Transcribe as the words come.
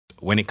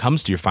when it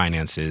comes to your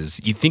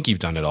finances, you think you've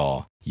done it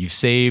all. You've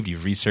saved,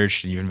 you've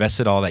researched, and you've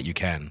invested all that you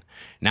can.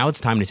 Now it's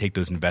time to take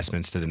those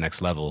investments to the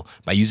next level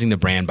by using the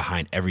brand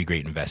behind every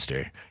great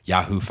investor,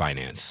 Yahoo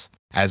Finance.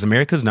 As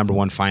America's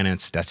 #1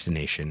 finance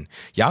destination,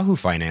 Yahoo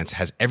Finance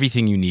has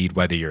everything you need,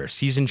 whether you're a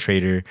seasoned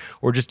trader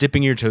or just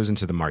dipping your toes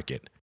into the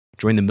market.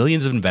 Join the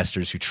millions of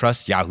investors who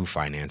trust Yahoo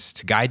Finance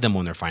to guide them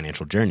on their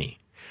financial journey.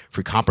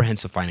 For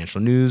comprehensive financial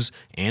news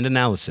and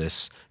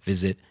analysis,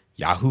 visit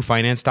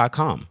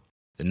yahoofinance.com,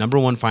 the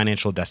 #1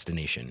 financial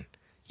destination,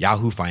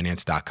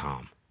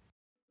 yahoofinance.com.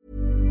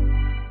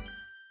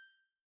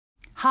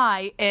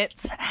 Hi,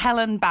 it's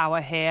Helen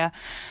Bauer here.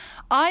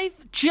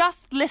 I've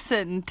just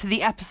listened to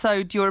the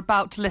episode you're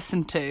about to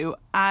listen to,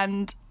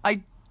 and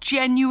I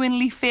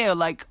genuinely feel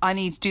like I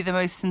need to do the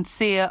most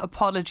sincere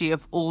apology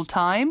of all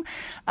time.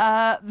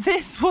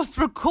 This was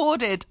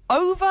recorded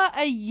over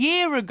a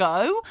year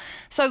ago,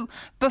 so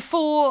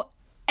before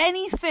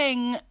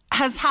anything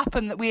has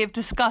happened that we have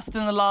discussed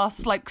in the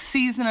last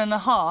season and a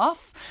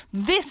half,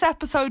 this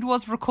episode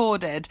was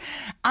recorded,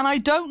 and I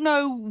don't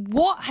know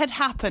what had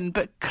happened,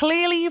 but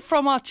clearly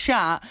from our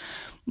chat,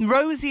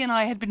 Rosie and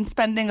I had been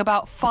spending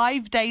about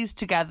 5 days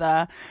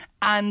together,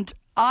 and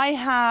I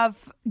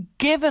have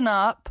given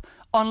up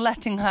on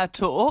letting her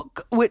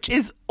talk, which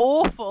is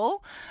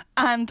awful,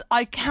 and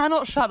I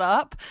cannot shut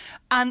up,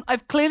 and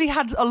I've clearly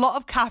had a lot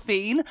of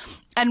caffeine,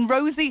 and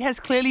Rosie has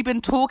clearly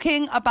been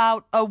talking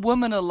about a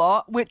woman a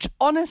lot, which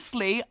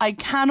honestly I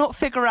cannot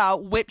figure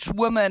out which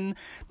woman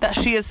that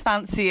she is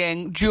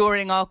fancying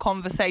during our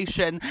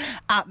conversation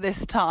at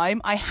this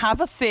time. I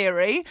have a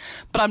theory,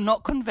 but I'm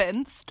not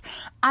convinced,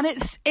 and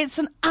it's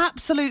an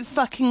absolute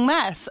fucking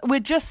mess. We're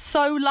just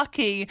so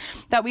lucky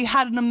that we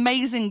had an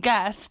amazing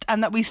guest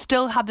and that we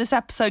still have this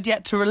episode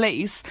yet to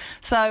release.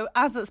 So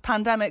as it's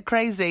pandemic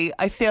crazy,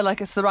 I feel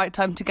like it's the right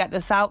time to get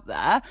this out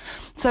there.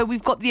 So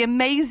we've got the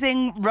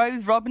amazing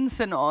Rose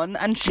Robinson on,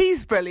 and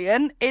she's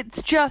brilliant.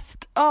 It's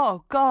just,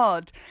 oh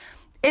God,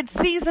 it's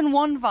season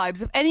 1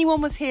 vibes. If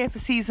anyone was here for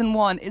season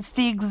 1, it's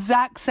the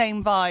exact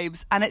same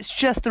vibes, and it's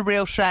just a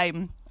real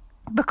shame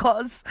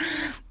because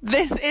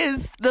this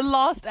is the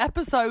last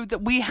episode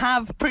that we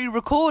have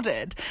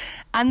pre-recorded,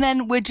 and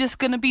then we're just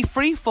going to be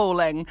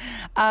free-falling.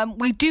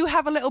 We do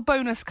have a little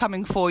bonus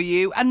coming for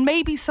you, and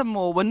maybe some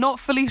more. We're not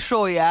fully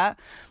sure yet,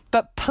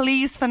 but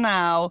please, for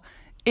now,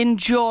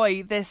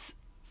 enjoy this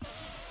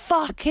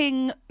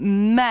fucking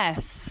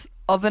mess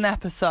of an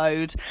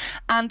episode.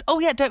 And oh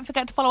yeah, don't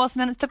forget to follow us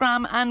on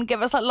Instagram and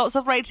give us lots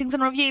of ratings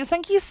and reviews.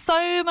 Thank you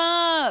so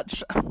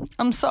much.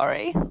 I'm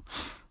sorry.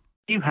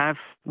 You have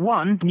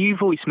one new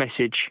voice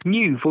message.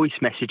 New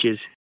voice messages.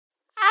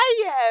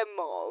 Hiya,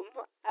 Mum.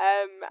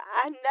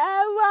 I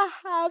know I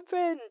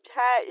haven't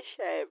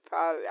texted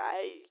for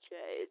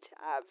ages.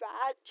 I've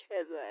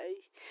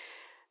actually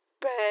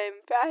been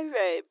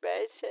very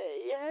busy.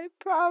 You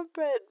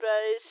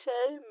probably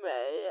see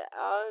me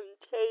on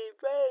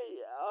TV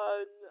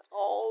on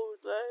all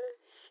the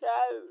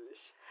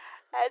shows.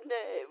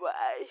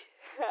 Anyway,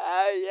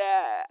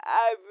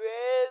 I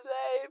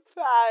really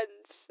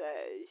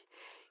fancy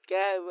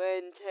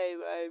going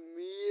to a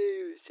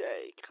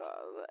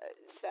musical,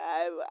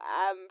 so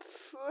I'm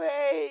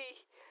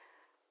free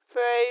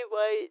 3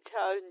 weeks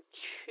on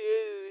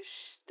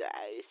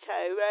Tuesday,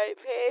 so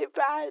if you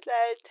buy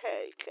the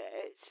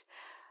tickets,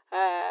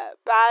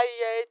 buy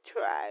your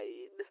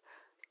train,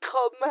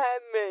 come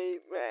and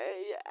meet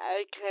me.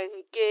 I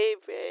can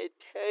give you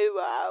 2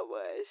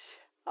 hours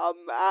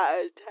on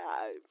my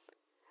time.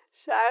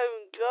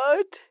 Sound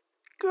good?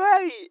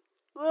 Great.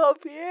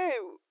 Love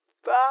you.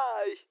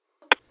 Bye.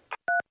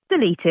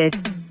 Deleted.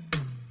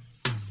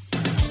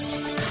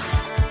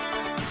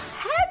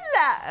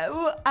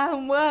 Hello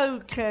and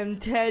welcome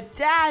to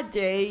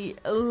Daddy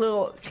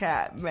Look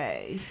at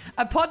Me,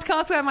 a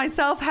podcast where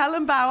myself,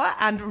 Helen Bauer,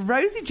 and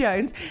Rosie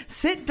Jones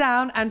sit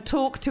down and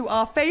talk to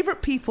our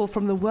favourite people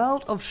from the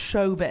world of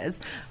showbiz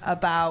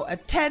about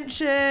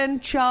attention,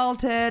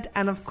 childhood,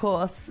 and of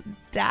course,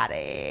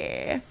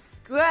 Daddy.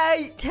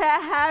 Great to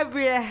have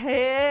you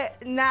here.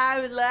 Now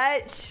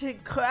let's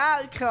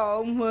crack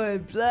on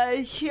with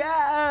the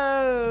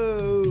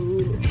show.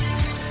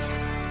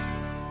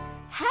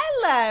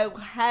 Hello,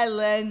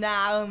 Helen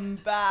Allen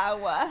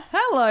Bauer.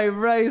 Hello,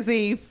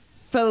 Rosie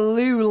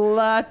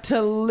Falula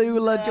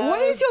Tallulah. What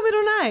is your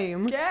middle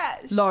name?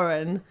 Yes.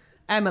 Lauren,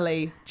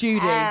 Emily,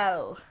 Judy.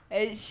 L.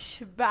 It's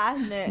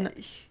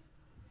Spanish.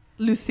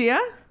 Lucia?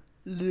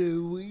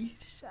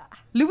 Luisa.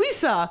 Yeah.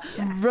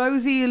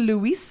 Rosie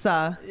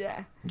Luisa.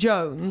 Yeah.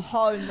 Jones.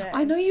 Honey.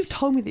 I know you've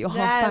told me that you're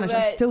half Spanish.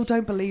 I still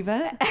don't believe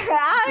it.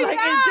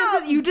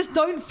 You just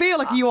don't feel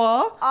like you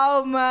are.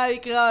 Oh my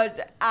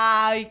God,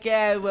 I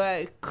get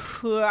a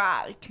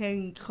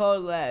cracking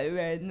colour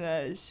in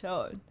the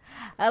sun.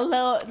 I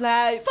look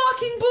like...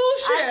 Fucking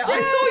bullshit! I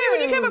saw you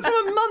when you came back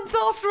from a month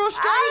after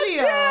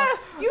Australia.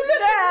 You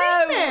look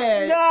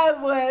anemic.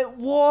 No, it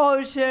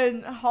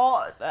wasn't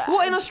hot there.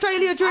 What, in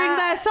Australia during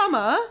their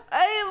summer?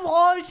 It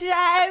was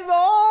their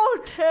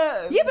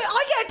autumn. Yeah, but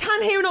I get a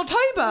tan here in October.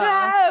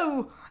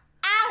 No,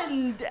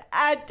 And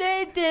I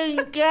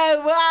didn't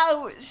go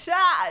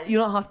outside. You're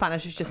not half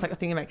Spanish, it's just like a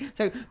thing you make.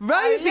 So,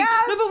 Rosie, am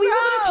no, but we were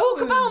going to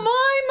talk about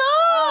my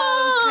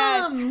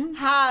mum. Okay.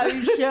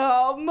 How's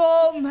your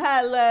mum,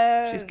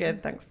 Helen? She's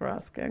good, thanks for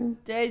asking.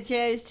 Did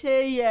you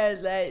see her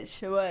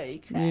this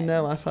week? You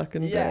know I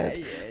fucking Yeah, did.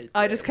 yeah.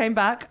 I just came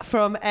back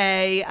from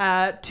a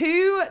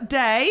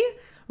 2-day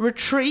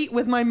retreat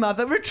with my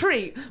mother.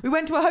 Retreat. We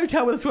went to a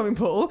hotel with a swimming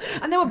pool,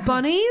 and there were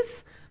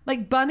bunnies,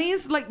 like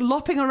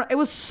lopping around. It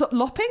was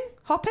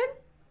hopping.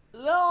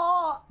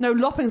 Lot. No,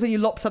 lopping is when you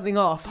lop something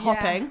off.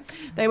 Hopping.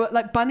 They were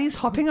like bunnies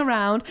hopping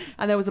around,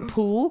 and there was a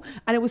pool,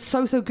 and it was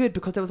so good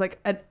because there was like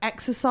an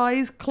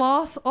exercise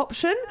class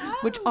option,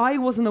 which I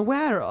wasn't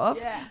aware of.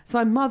 Yeah. So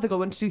my mother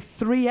went to do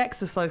 3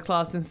 exercise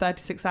classes in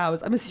 36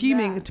 hours. I'm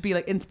assuming to be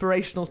like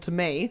inspirational to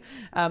me.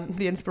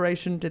 The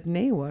inspiration did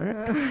knee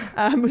work.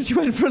 She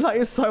went for like,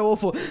 it's so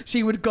awful.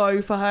 She would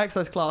go for her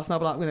exercise class, and I'd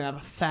be like, I'm gonna have a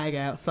fag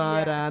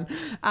outside, Anne.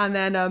 And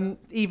then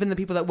even the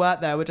people that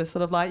worked there were just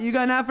sort of like, you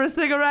going out for a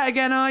cigarette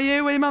again, are you?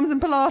 With your mum's in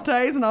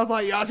Pilates? And I was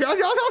like, yes.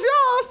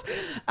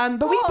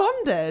 But we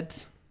bonded.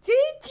 Did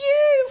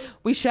you?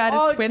 We shared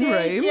a twin room.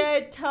 Did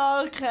you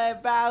talk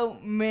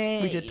about me?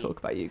 We did talk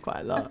about you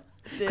quite a lot.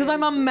 Because my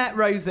mum met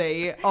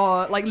Rosie,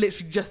 like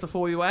literally just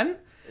before we went.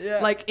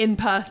 Yeah. Like in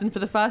person for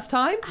the first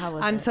time. How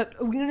was and it? so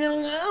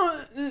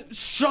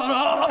shut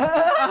up.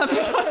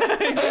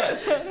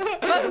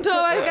 Welcome to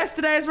our guest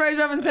today is Rose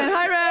Robinson.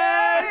 Hi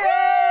Rose.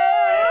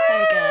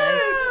 Hey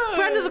guys.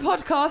 Friend of the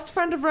podcast,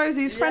 friend of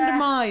Rosie's, friend of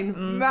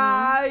mine.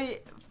 My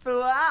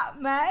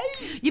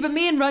flatmate. Yeah, but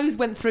me and Rose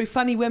went through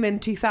Funny Women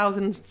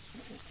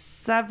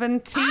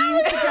 2017 together.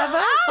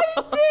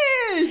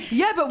 I did.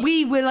 Yeah, but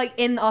we were like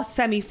in our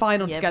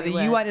semi-final Yeah, together. we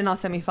were. You weren't in our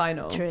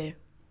semi-final. True.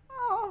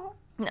 Oh.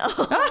 No.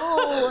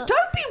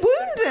 Don't be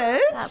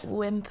wounded. That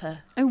whimper.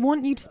 I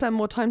want you to spend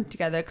more time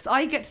together because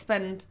I get to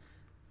spend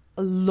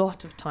a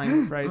lot of time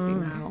with Rosie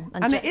now.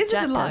 And it is a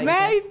Jack delight.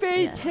 does.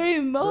 Maybe Yeah.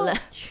 too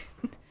much.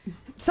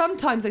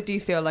 Sometimes I do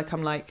feel like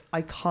I'm like,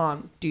 I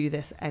can't do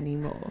this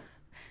anymore.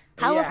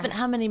 How Yeah. often?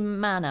 How many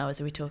man hours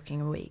are we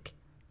talking a week?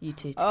 You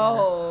two together.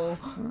 Oh.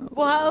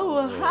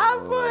 Well,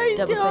 have we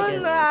Double done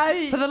figures.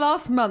 like For the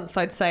last month,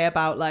 I'd say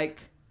about like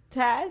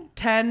 10?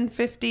 10,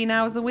 15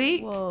 hours a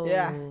week. Whoa.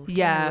 Yeah. 10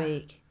 Yeah. A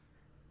week.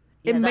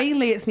 Yeah,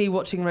 Mainly it's me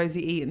watching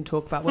Rosie eat and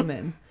talk about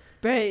women.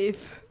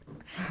 Beef.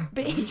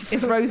 beef.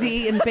 It's Rosie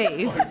eating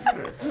beef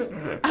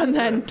and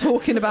then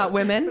talking about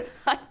women.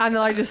 And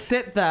then I just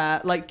sit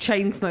there like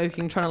chain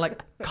smoking, trying to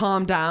like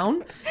calm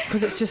down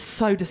because it's just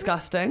so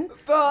disgusting.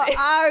 But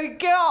I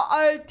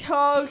gotta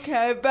talk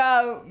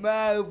about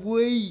my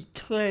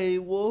weekly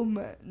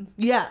woman.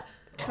 Yeah.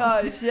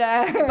 Cause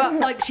But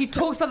like she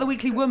talks about the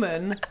Weekly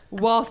Woman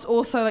whilst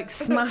also like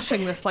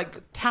smashing this like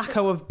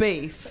taco of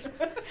beef.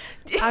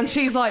 And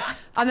she's like,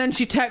 and then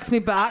she texts me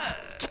back.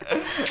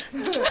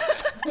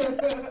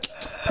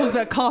 Pulls a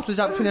bit of cartilage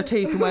out between her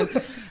teeth and went,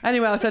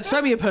 anyway, I said,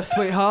 show me your puss,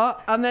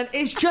 sweetheart. And then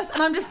it's just,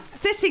 and I'm just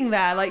sitting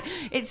there like,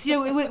 it's,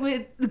 you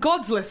know, the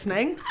God's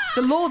listening.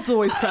 The Lord's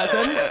always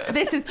present.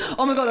 This is,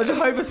 oh my God, a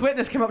Jehovah's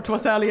Witness came up to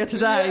us earlier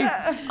today.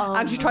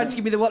 And she tried to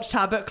give me the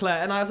Watchtower booklet.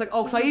 And I was like,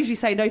 oh, because I usually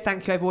say, no,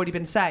 thank you, I've already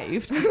been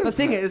saved. But the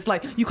thing is,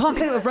 like, you can't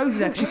say it with Rosie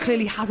there because she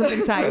clearly hasn't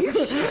been saved.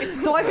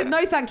 So I said,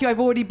 no, thank you, I've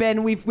already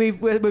been, we're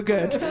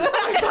good.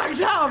 I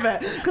backed out of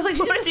it. Because like,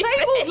 she's a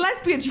disabled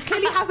lesbian. She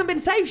clearly hasn't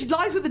been saved. She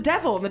lies with the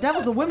devil, and the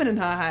devil's a woman in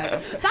her head.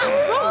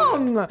 That's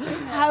wrong.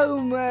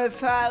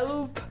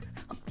 homophobe.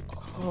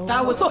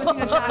 That was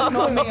putting a jacket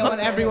on me. I want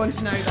everyone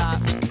to know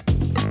that.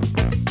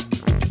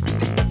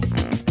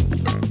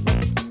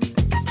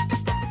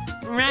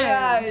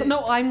 Right. So,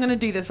 no, I'm going to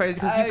do this, Rosie,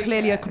 because you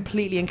clearly are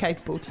completely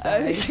incapable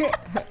today.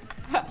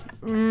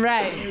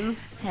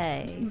 Rose,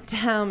 Hey.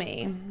 tell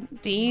me,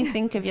 do you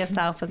think of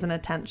yourself as an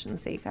attention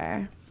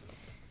seeker?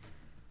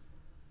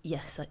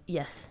 Yes.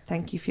 Yes.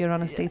 Thank you for your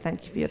honesty.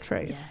 Thank you for your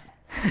truth.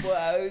 Yeah.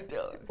 Well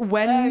done.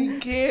 When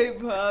Thank you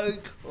for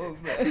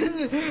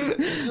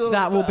coming.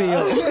 that will be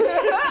all.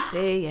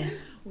 See ya.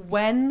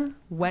 When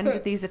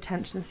did these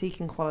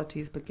attention-seeking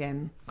qualities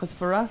begin? Because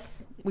for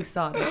us, we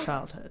started in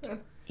childhood.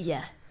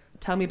 Yeah.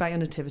 Tell me about your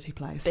nativity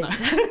plays. Big No.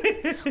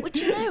 time. Would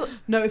you know?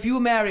 No, if you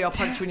were Mary, I'll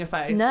punch you in your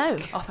face. No.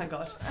 Oh, thank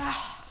God.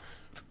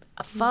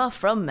 Far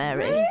from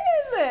Mary.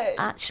 Really?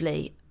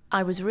 Actually,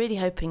 I was really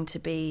hoping to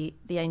be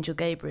the angel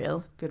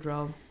Gabriel. Good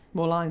roll.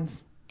 More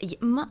lines.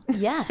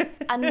 Yeah,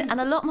 and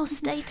a lot more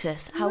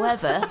status.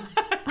 However,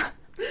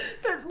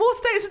 There's more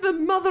status than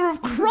the Mother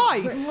of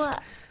Christ.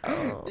 what?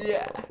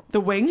 Yeah.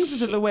 The wings?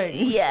 Is it the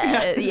wings?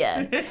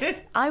 Yeah.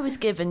 I was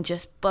given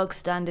just bog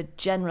standard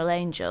general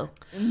angel.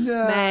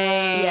 No.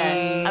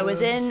 Yeah, I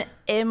was in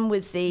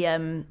with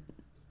the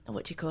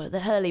what do you call it?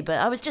 The hurly-burly.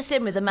 I was just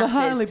in with the masses.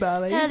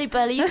 hurly-burlies.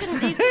 Hurly-burly. You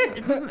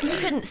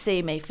couldn't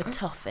see me for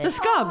toffee. The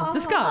scum. The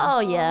scum. Oh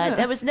yeah,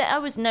 I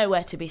was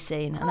nowhere to be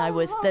seen, and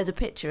there's a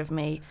picture of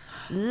me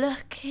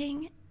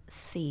looking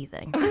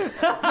seething.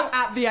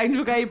 At the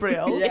Angel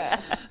Gabriel. Yeah.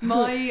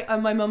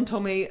 My mum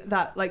told me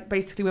that, like,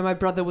 basically when my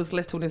brother was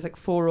little, when he was like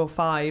 4 or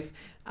 5,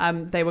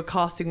 they were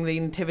casting the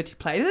nativity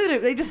play.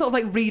 They just sort of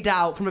like read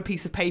out from a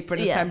piece of paper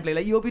in assembly,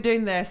 like, you'll be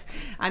doing this.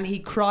 And he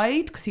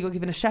cried because he got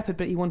given a shepherd,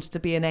 but he wanted to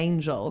be an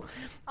angel.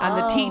 And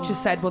the teacher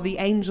said, well, the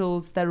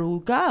angels, they're all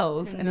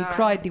girls. And he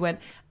cried and he went,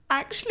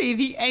 actually,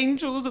 the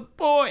angels are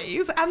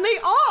boys. And they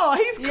are.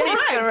 He's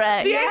correct.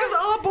 correct. The Yeah.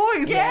 angels are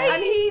boys. Yeah,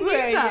 And he knew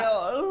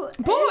that.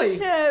 Boy.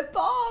 It's a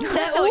boy.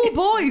 They're all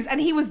boys, and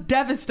he was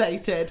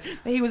devastated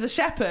that he was a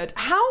shepherd.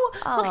 How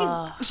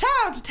fucking shout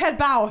out to Ted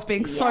Bauer for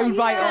being so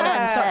right on it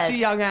at such a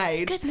young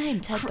age. Good name,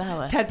 Ted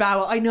Bauer. Ted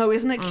Bauer, I know,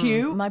 isn't it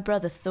cute? My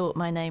brother thought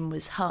my name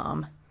was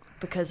Harm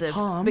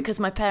because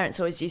my parents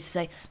always used to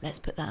say, let's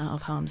put that out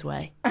of harm's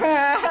way.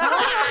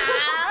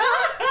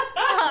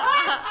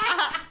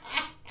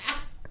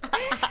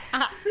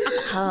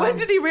 When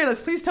did he realise?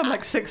 Please tell me,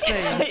 like 16.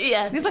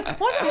 Yeah. And he's like,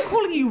 why is everyone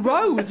calling you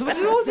Rose?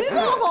 She's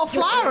not got a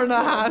flower in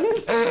her hand.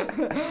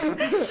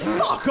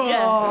 Fuck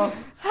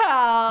off.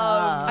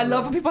 I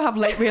love when people have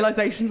late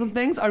realisations on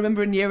things. I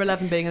remember in year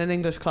 11 being in an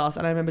English class,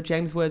 and I remember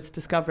James Woods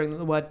discovering that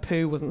the word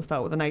poo wasn't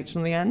spelled with an H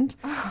on the end.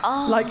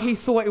 Like, he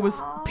thought it was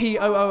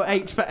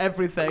POOH for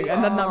everything,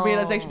 and then that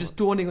realisation just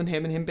dawning on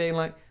him, and him being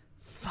like,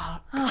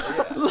 fuck.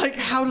 Like,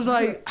 how did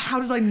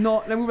I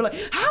not? And we were like,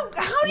 how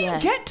do you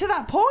get to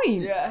that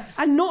point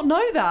and not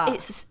know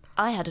that?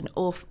 I had an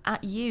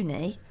at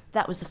uni.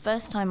 That was the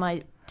first time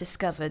I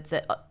discovered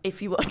that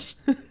if you watch,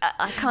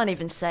 I can't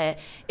even say it.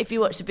 If you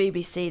watch the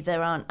BBC,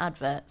 there aren't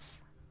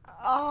adverts.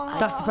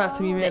 That's the first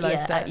time you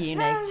realised at it.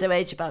 uni. So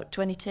age about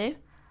 22.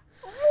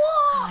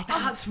 What?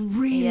 That's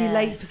really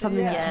late for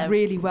something that's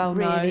really well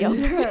really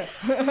known.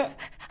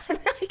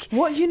 Like,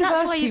 What university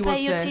that's why you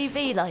pay your was this?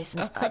 TV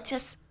licence.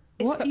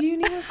 What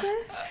uni was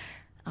this?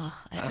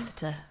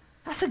 Exeter.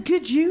 That's a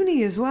good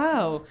uni as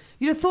well.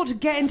 You'd have thought to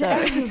get into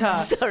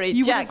Exeter. Sorry,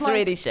 you would Jack's have, like,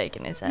 really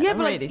shaking his head. Yeah, I'm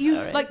but really you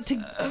sorry.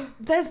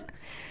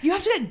 you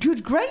have to get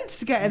good grades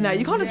to get in there.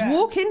 You can't just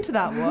walk into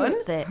that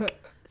one. Thick.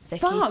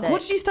 Fuck.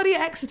 What did you study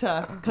at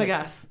Exeter? Can I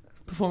guess?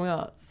 Performing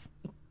arts.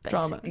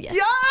 Drama. Yes,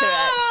 Yeah!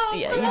 correct.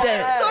 Yeah, you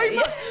don't. So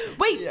much.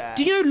 Wait,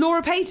 do you know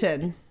Laura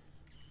Payton?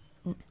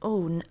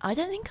 I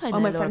don't think I know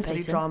My Laura friend studied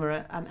Payton.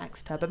 drama at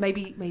Exeter, but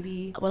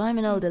maybe. Well, I'm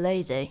an older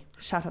lady.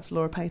 Shout out to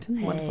Laura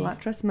Payton, wonderful Hey.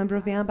 actress, member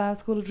of the Anne Bauer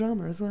School of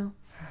Drama as well.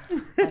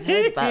 I've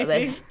heard about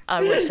this.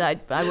 I wish I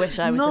was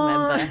a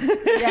member.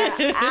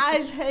 Yeah,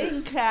 I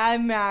think I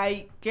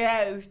might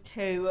go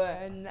to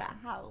one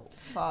now.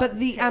 But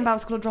the Anne Bauer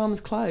School of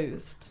Drama's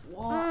closed.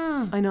 What?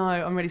 I know,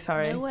 I'm really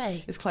sorry. No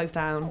way. It's closed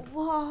down.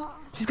 What?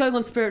 She's going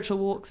on spiritual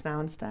walks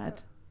now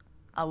instead.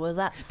 Oh, well,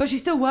 that's... But she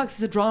still works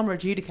as a drama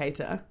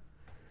adjudicator.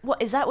 What,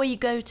 is that where you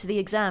go to the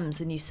exams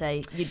and you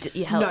say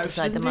you help No, she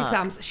decide doesn't the do mark?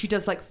 exams. She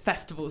does like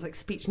festivals, like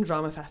speech and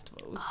drama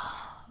festivals.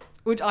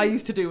 Which I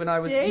used to do when I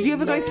was... Did you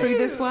ever go through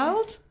this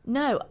world?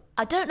 No,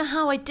 I don't know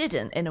how I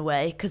didn't, in a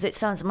way, because it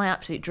sounds my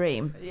absolute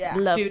dream. Yeah.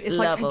 Dude, it's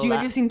like... love all Have you that.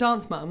 ever seen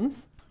Dance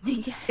Mums?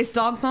 Yes. It's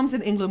Dance Mums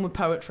in England with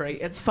poetry.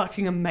 It's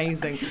fucking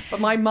amazing. But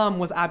my mum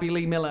was Abby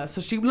Lee Miller.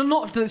 So she... Well,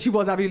 not that she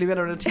was Abby Lee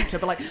Miller and a teacher,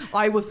 but like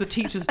I was the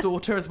teacher's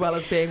daughter as well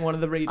as being one of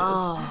the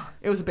readers.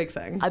 It was a big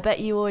thing. I bet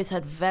you always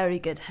had very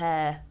good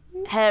hair.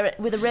 Hair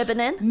with a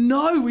ribbon in?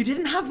 No, we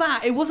didn't have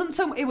that. It wasn't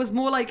so... It was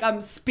more like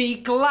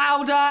speak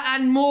louder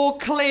and more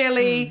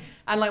clearly.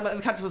 And like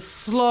the character was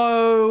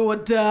slow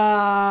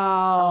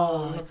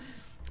down.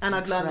 And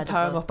I'd learn the poem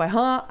incredible. off by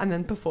heart and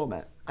then perform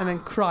it. And then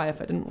cry if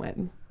I didn't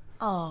win.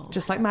 Oh.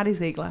 Just like Maddie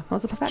Ziegler. I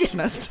was a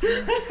perfectionist.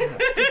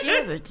 Did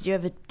you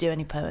ever do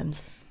any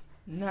poems?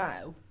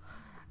 No.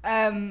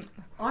 I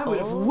would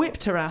have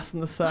whipped her ass in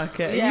the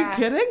circuit. Are Yeah, you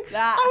kidding?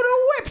 that- I would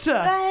have whipped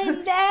her.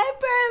 They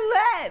never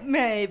let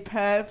me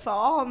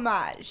perform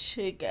at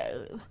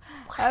school.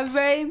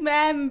 I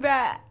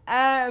remember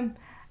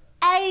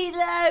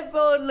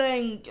A-level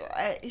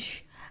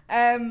English.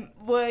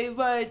 We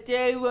were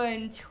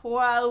doing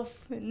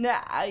 12th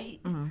night.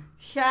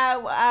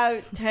 Shout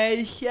out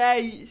to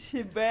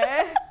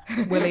Shakespeare.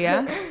 Willie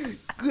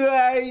S.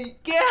 Great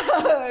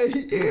guy.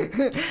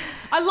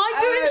 I like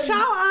doing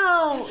shout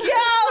out.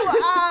 Shout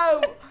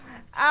out.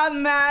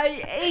 And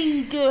my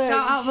English.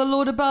 Shout out the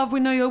Lord above. We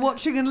know you're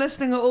watching and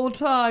listening at all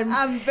times.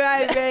 I'm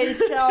very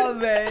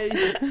sorry.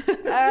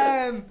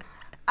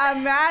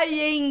 And my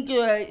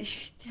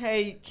English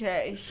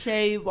teacher,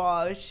 she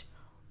was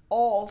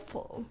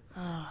awful.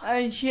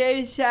 And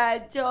she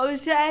said,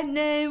 does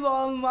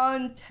anyone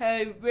want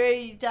to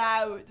read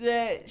out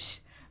this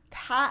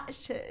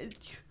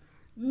passage?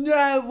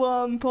 No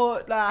one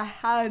put their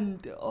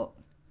hand up.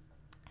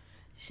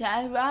 So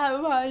I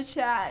was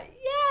like,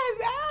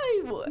 yeah,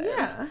 I would.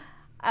 Yeah.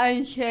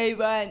 And she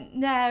went,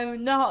 no,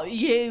 not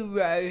you,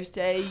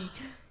 Rosie.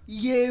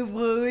 You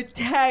would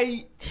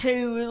take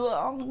too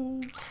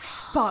long.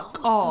 Fuck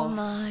Oh off.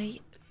 my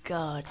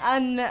God.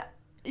 And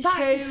That's What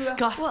a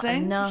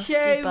disgusting. nasty she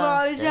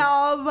was bastard.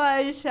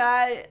 always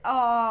like,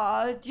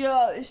 oh,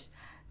 just,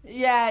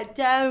 yeah,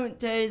 don't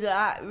do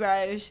that,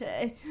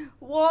 Rosie.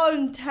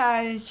 One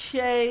time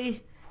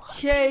she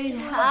She What's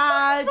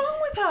had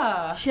wrong with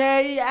her?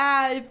 She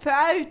had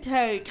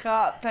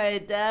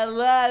photocopied a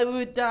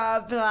load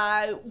of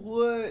like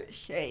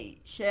worksheets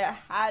she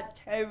had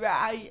to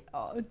write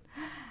on,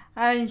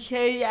 and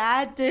she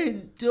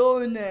hadn't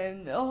done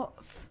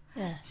enough.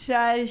 Yeah.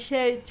 So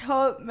she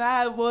took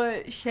my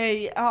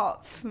worksheet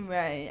off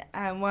me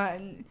and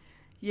went,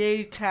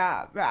 "You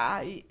can't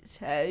write,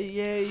 so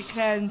you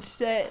can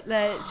sit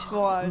this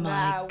one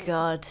My out."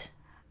 God.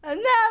 And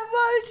that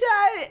was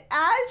like,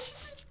 I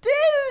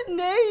still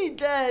need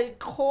the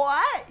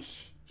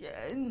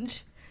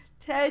questions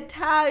to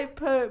type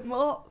them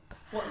up.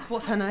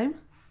 What's her name?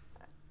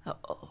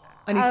 Oh.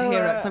 I need to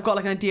hear it. So I've got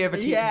like an idea of a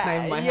teacher's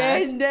name in my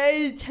head. You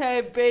need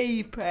to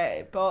beep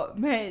it, but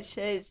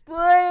Mrs.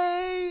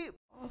 Bleep.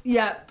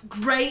 Yeah,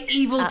 great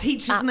evil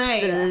teacher's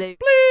name. Absolutely.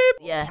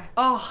 Yeah.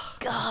 Oh,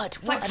 God.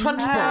 it's like what a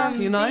Trunchbull,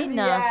 you know?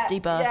 nasty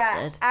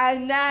bastard. Yeah.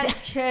 And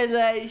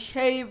actually,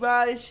 she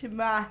was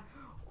my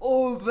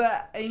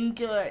other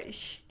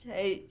English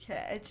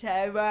teacher,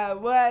 so I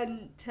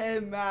went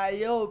to my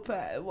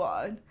other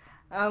one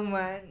and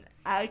went,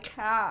 "I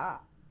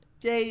can't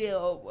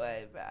deal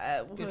with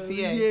it. Good Will for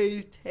you.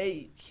 you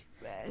teach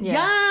me?"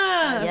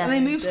 Yeah. Yes. And they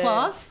moved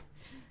class.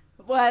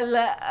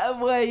 Well,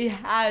 we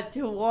had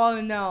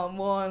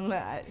one-on-one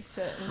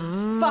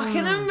lessons.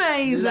 Fucking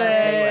amazing.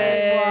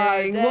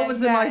 Lovely. What was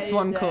the nice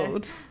one Amazing.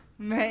 called?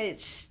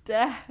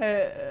 Mr.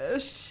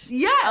 Hirsch.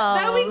 Yeah, Oh,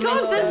 there we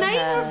go. The Mr. name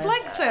Hurst.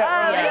 reflects it,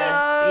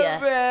 Yeah.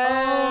 right?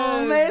 Yeah.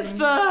 Oh,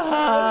 Mr.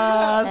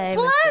 Hurst. Hey,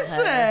 Bless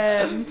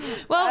Mr. him.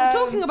 Well,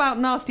 talking about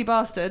nasty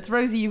bastards,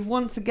 Rosie, you've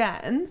once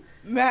again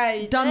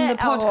done the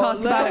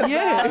podcast about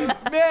you.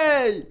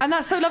 Me. And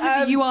that's so lovely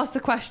that you asked the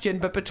question,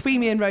 but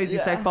between me and Rosie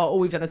so far, all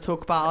we've done is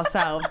talk about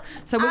ourselves.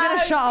 So we're going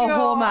to shut our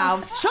whore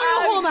mouths. Shut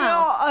your whore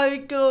mouth.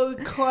 I've got a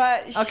good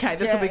question. Okay,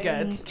 this will be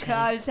good.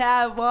 Because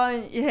I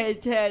want you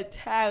to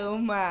tell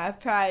my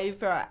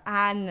favourite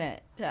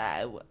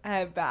anecdote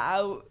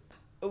about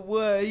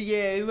were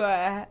you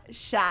a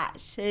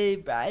sassy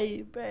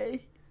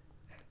baby?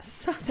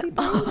 Sassy baby.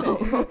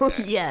 Oh,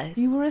 yes.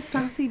 You were a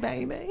sassy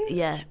baby.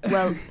 Yeah.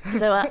 Well,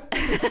 so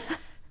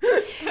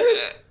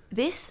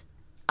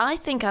I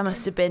think I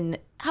must have been.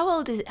 How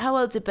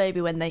old's a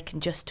baby when they can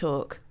just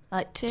talk?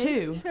 Like 2?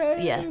 2.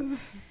 Yeah.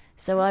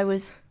 So I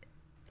was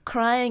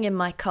crying in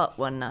my cot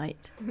one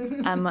night,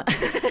 and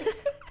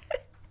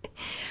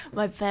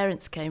my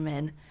parents came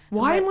in.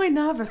 Why am I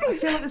nervous? I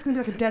feel like there's going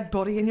to be like a dead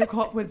body in your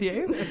cot with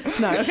you.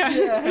 No,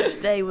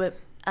 okay.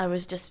 I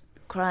was just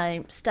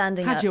crying,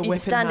 standing Had up, your whip in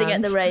standing at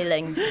hand. the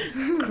railings,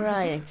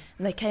 crying.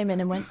 And they came in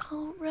and went,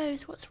 "Oh,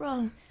 Rose, what's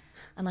wrong?"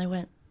 And I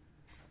went,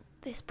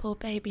 "This poor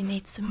baby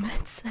needs some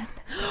medicine."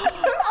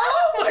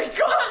 Oh my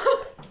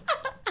god!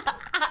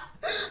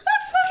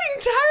 That's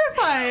fucking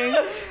terrifying.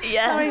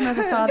 Yeah. Sorry,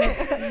 mother, father.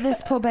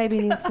 This poor baby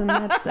needs some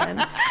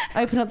medicine.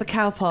 Open up the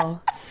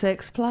cowpole.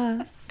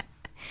 6+.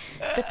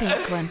 The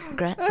pink one,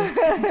 grazie.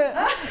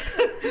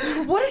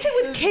 What is it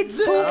with kids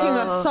talking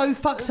that's so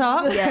fucked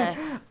up? Yeah.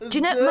 Do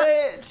you know?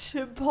 Rich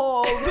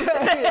poor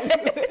baby.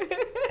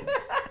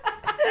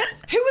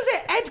 Who was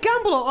it? Ed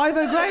Gamble or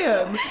Ivo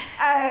Graham?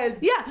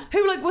 Yeah,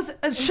 who like was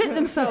shit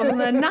themselves in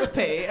their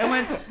nappy and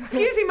went,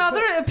 "Excuse me,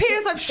 mother, it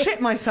appears I've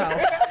shit myself."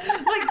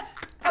 Like,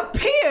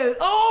 appears?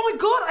 Oh my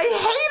god, I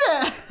hate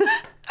it.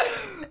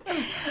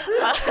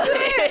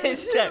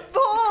 It's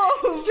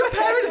Did your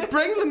parents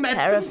bring the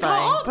medicine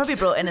terrifying. cart? Probably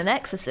brought in an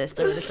exorcist.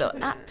 I would have thought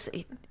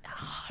absolutely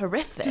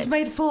horrific. Just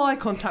made full eye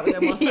contact with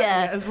them while saying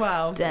Yeah. it as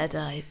well.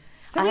 Dead-eyed.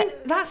 So I mean,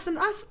 that's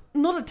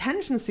not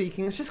attention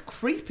seeking. It's just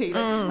creepy.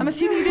 Like, I'm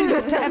assuming you didn't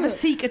have to ever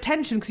seek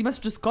attention because you must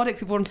have just got it because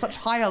people were on such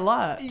high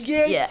alert.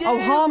 Yeah. Do Oh,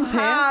 harm's here.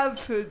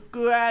 have a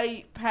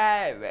great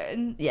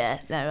parents. Yeah,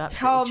 no,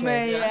 absolutely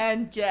Tommy true.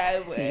 and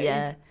Joey.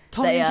 Yeah.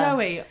 Tommy They and are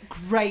Joey,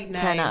 great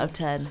names. 10 out of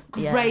 10.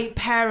 Yeah. Great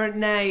parent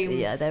names.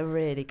 Yeah, they're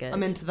really good.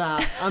 I'm into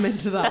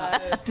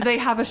that. Do they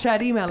have a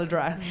shared email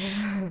address?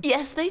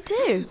 Yes, they do.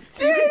 You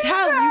can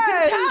tell.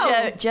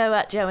 Joe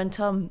at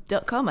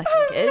joeandtom.com, I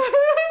think it is.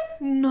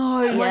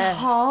 No, my Yeah.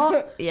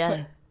 heart.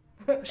 Yeah.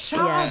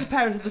 Shout Yeah. out to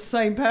parents of the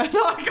same parent.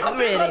 No, I can't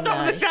Really say that.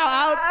 nice. Shout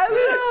out.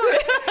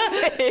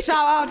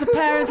 Shout out to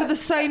parents of the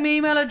same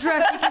email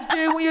address. You can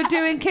do what you're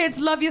doing, kids.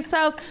 Love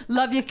yourselves.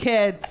 Love your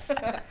kids.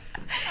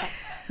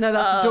 No,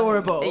 that's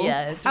adorable.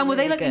 yeah, it's and were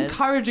they really like good.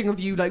 encouraging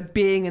of you like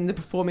being in the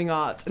performing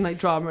arts and like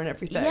drama and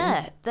everything?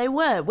 Yeah, they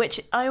were,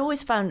 which I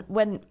always found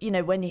when you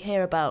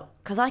hear about,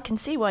 because I can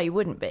see why you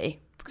wouldn't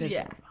be, because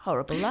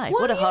horrible life.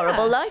 Well, what a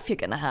horrible yeah. life you're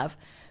going to have.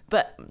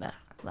 But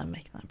I'm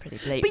making that pretty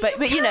bleak. But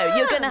But you you're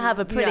going to can. have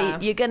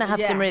you're going to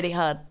have some really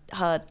hard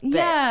bits.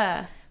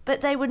 Yeah.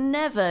 But they were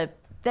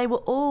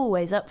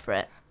always up for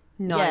it.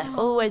 Nice. Yeah,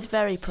 always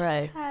very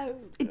pro.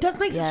 It does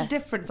make such Yeah. a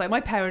difference. Like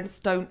my parents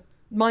don't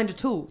mind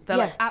at all. They're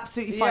like Yeah.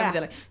 absolutely fine Yeah. with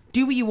it. Like,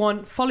 do what you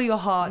want, follow your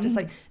heart, just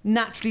like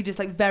naturally, just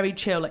like very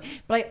chill. Like,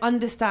 but I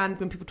understand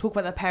when people talk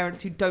about their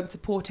parents who don't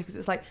support it because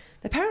it's like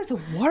their parents are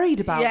worried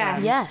about Yeah.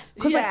 them. Yeah.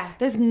 Because Yeah. like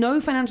there's no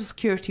financial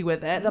security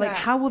with it. They're like, No.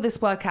 how will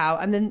this work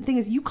out? And then the thing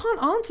is, you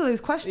can't answer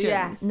those questions.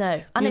 Yes.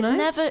 No, and You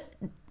it's know?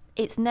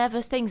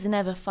 things are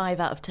never 5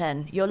 out of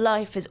 10. Your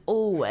life is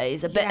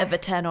always a bit of a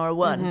 10 or a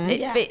 1.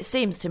 It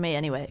seems to me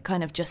anyway. It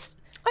kind of just.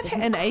 I've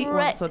hit an 8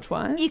 once or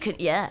twice. You could,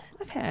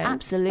 I've hit 8.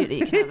 absolutely.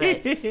 You can have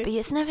it, but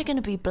it's never going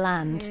to be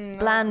bland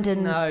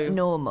and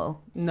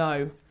normal.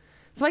 No.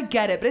 So I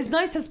get it, but it's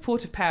nice to have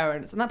supportive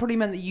parents, and that probably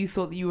meant that you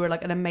thought that you were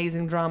like an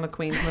amazing drama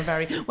queen from a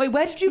very. Wait,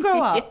 where did you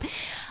grow up?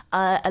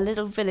 A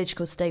little village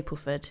called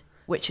Stapleford,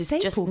 which is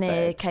just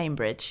near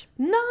Cambridge.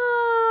 Nice.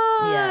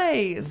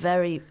 Yeah,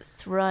 very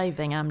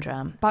thriving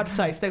Amdram. About to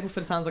say,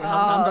 Stapleford sounds like a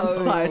Amdram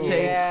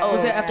society. Yeah.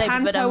 Was it a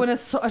panto and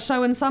a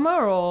show in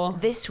summer, or?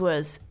 This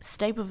was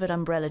Stapleford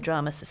Umbrella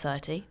Drama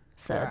Society.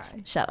 Suds.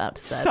 Right. Shout out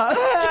to Suds.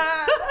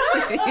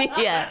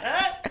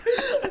 Yeah.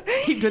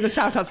 Keep doing the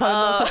shout outs. I'm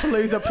not such a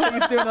loser.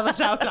 Please do another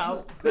shout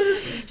out.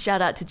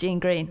 Shout out to Jean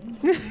Green.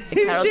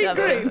 Carol Jean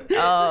Green.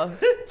 Oh,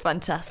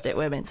 fantastic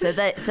women.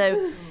 I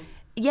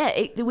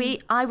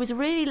was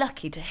really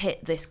lucky to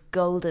hit this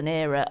golden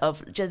era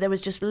of. There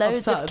was just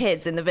loads of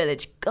kids in the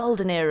village.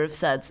 Golden era of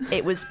Suds.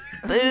 It was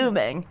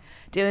booming,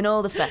 doing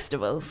all the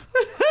festivals.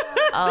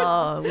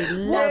 Oh, we loved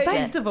it. What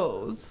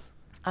festivals?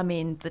 I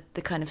mean,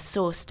 the kind of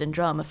Sawston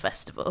Drama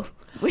Festival,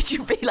 which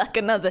would be like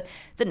the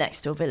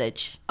next door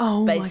village.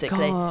 Oh,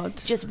 basically. My God.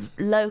 Just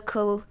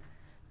local,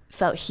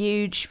 felt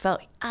huge,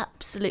 felt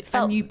absolute.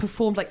 And you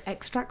performed like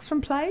extracts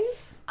from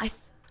plays?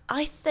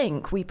 I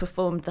think we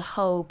performed the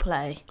whole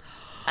play.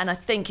 And I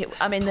think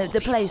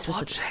the place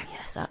was...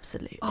 Yes,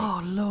 absolutely.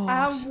 Oh, Lord.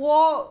 And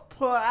what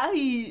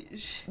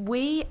place?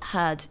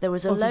 There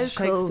was a local...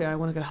 Shakespeare, I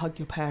want to go hug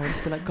your parents,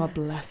 be like, God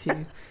bless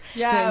you.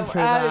 Yeah, Sing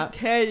through that.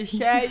 It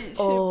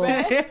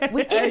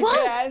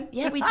was.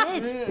 Yeah, we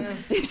did.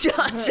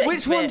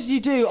 Which one did you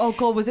do? Oh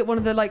God, was it one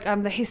of the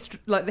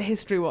the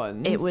history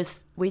ones? It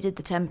was. We did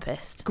The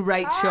Tempest.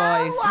 Great choice.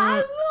 Oh, I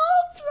love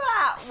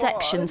that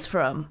Sections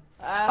from.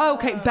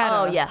 Okay, better.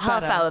 Oh yeah,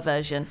 better. Half-hour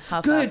version.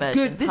 Good.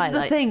 This highlights.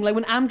 is the thing. Like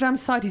when Amdram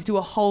societies do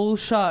a whole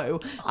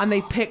show and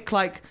they pick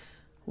like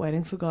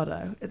Waiting for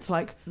Godot, it's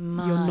like you're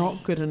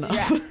not good enough.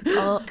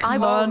 Yeah.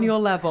 Learn your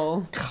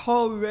level.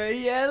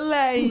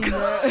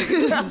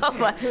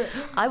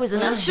 I was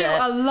an usher.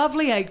 A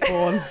lovely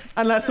Eightborn,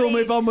 and let's all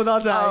move on with our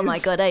days. Oh my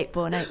God,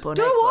 Eightborn.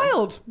 Do a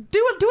wild. Do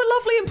a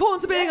lovely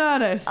Importance of Being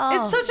Earnest.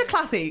 Oh, it's such a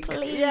classic.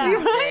 Please,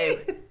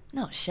 right?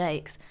 Not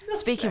Shakes.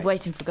 Speaking of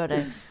Waiting for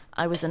Godot,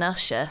 I was an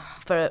usher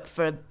for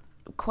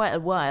quite a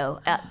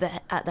while at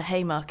the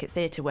Haymarket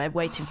Theatre where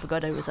Waiting for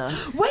Godot was on.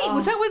 Wait,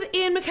 was that with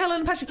Ian McKellen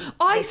and Patrick?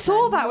 I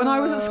saw that when I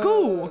was at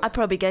school. I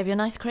probably gave you an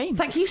ice cream.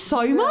 Thank you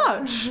so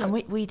much. And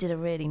we did a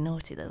really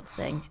naughty little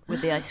thing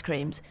with the ice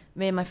creams.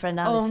 Me and my friend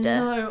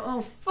Alistair. Oh no!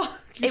 Oh fuck!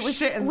 It was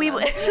shitting we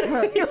were.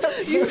 you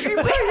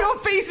put your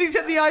feces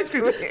in the ice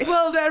cream,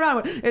 swirled it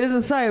around. It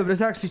isn't so, but it's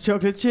actually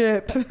chocolate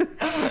chip.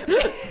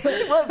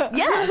 Well,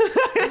 yeah.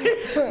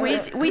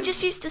 We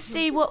just used to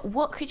see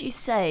what could you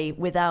say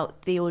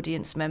without the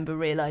audience member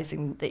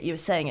realising that you were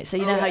saying it. So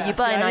you know how you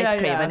buy an ice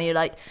cream and you're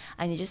like,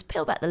 and you just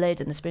peel back the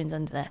lid and the spoon's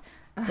under there.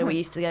 So we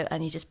used to go,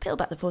 and you just peel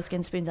back the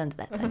foreskin, spoon's under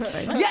there. Thank you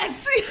very much.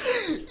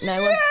 Yes.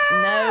 No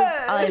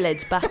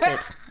eyelids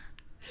battered.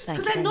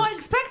 Because they're not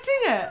expecting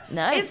it.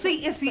 No.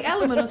 It's the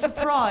element of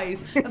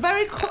surprise. A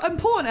very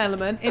important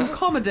element in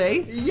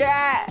comedy.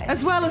 Yeah.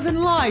 As well as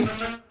in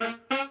life.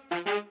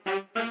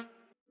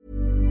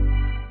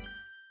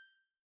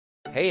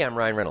 Hey, I'm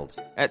Ryan Reynolds.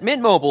 At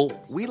Mint Mobile,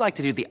 we like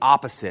to do the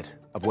opposite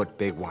of what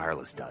Big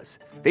Wireless does.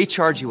 They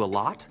charge you a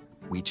lot,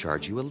 we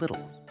charge you a little.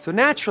 So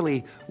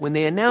naturally, when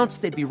they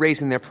announced they'd be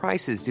raising their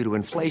prices due to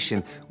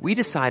inflation, we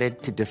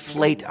decided to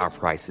deflate our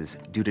prices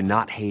due to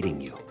not hating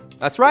you.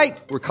 That's right.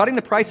 We're cutting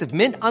the price of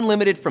Mint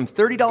Unlimited from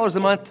 $30 a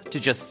month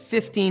to just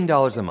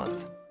 $15 a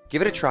month.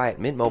 Give it a try at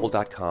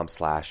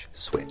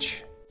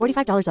mintmobile.com/switch.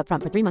 $45 up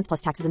front for 3 months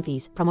plus taxes and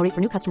fees. Promo rate for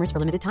new customers for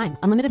limited time.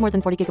 Unlimited more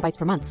than 40 gigabytes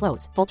per month.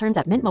 Slows full terms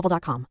at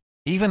mintmobile.com.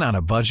 Even on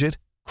a budget,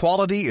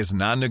 quality is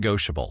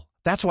non-negotiable.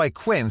 That's why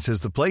Quince is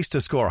the place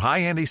to score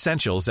high-end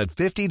essentials at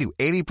 50 to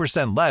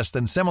 80% less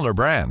than similar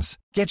brands.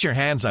 Get your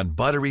hands on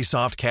buttery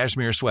soft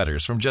cashmere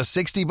sweaters from just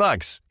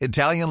 $60,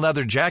 Italian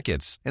leather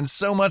jackets, and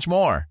so much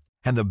more.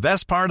 And the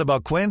best part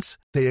about Quince,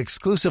 they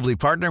exclusively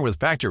partner with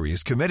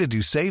factories committed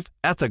to safe,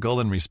 ethical,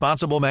 and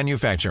responsible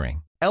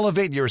manufacturing.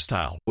 Elevate your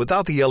style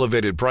without the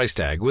elevated price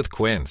tag with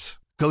Quince.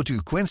 Go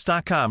to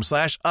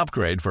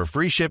quince.com/upgrade for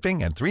free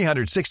shipping and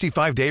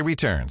 365-day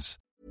returns.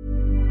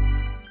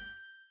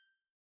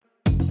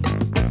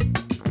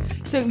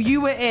 So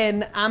you were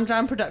in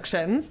Amdram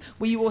Productions.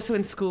 Were you also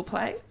in school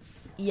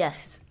plays?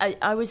 Yes,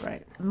 I was.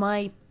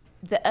 Right.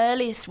 The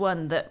earliest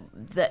one that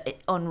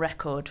on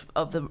record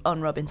of the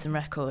on Robinson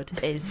record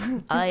is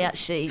I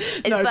actually.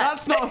 No,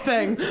 that's not a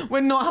thing.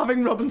 We're not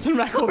having Robinson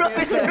record.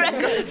 Robinson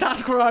record.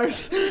 That's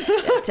gross.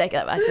 Take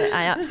that back.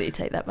 I absolutely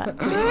take that back.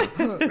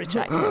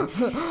 Retract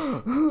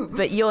it.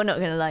 But you're not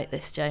going to like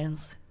this,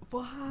 Jones.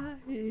 Why?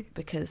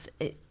 Because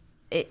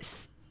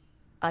it's.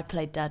 I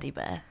played Daddy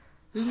Bear.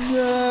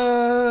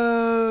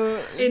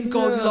 No. In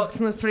Goldilocks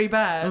and the Three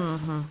Bears.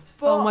 Mm-hmm.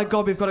 Oh my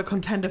God, we've got a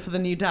contender for the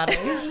new daddy.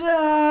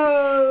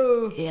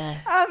 No. Yeah.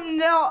 I'm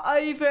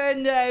not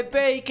even the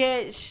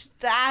biggest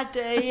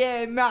daddy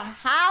in my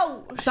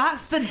house.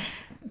 That's the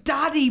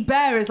daddy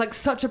bear is like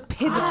such a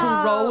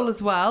pivotal role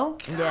as well.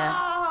 Yeah.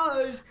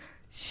 God,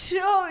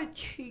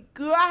 such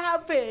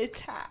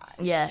gravitas.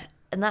 Yeah.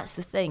 And that's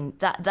the thing.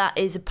 That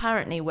is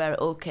apparently where it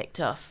all kicked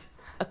off,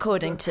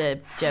 according to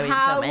Joey and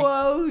Tommy.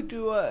 How old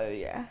were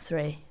you?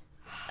 3.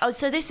 Oh,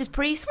 so this is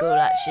preschool,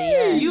 actually,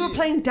 yeah. You were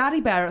playing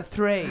daddy bear at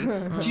 3.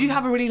 Did you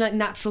have a really like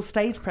natural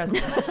stage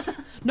presence?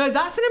 No,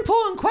 that's an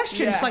important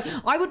question. Yeah. It's like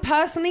I would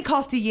personally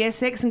cast a year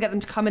 6 and get them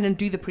to come in and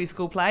do the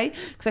preschool play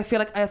because I feel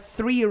like a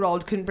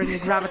 3-year-old couldn't bring the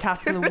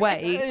gravitas and the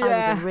weight.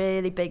 I was a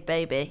really big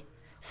baby.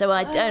 So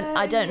I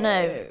don't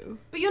know.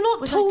 But you're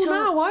not Was I tall tall?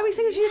 now. Why are we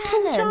saying you're a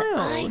tall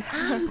Helen, child?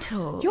 I am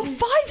tall. You're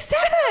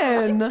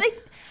 5'7".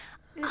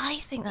 I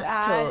think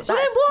that's tall. Well,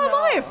 then what am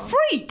I, a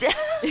freak?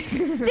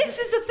 This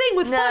is the thing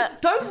with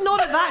don't nod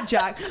at that,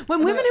 Jack.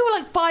 When women who are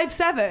like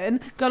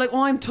 5'7" go like,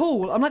 "Oh, I'm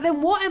tall," I'm like,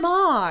 then what am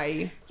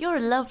I? You're a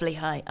lovely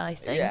height, I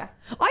think. Yeah.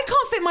 I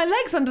can't fit my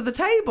legs under the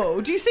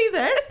table. Do you see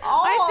this?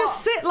 I have to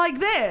sit like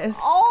this.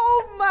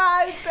 All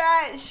my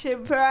best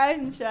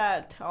friends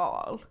are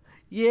tall.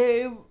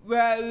 You,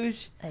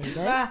 Rose. There you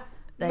go.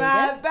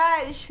 My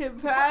best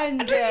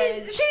friend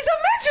is... She's a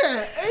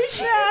midget.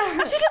 She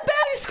can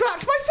barely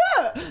scratch my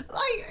foot. Like,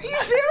 are you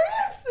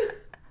serious?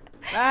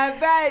 My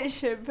best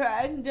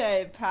friend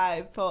is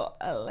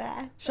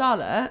 5'11".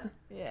 Charlotte.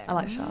 Yeah. I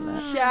like Charlotte.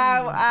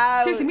 Shout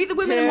out. Seriously, meet the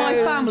women in my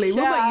to family.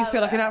 We'll make you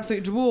feel like an Charlotte.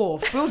 absolute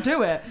dwarf. We'll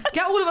do it.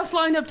 Get all of us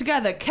lined up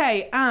together.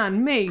 Kate,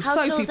 Anne, me, How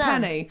Sophie, tall's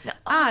Anne? Penny.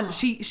 Anne,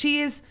 she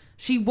was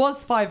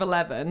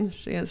 5'11".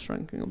 She is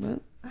shrinking a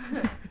bit.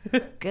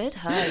 Good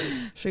height.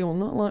 She will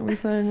not like me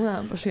saying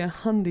that, but she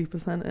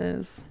 100%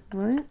 is.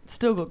 Right?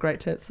 Still got great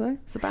tits though.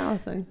 It's about a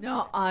thing.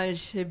 Not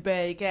as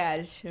big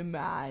as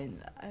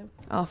mine, though.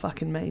 I'll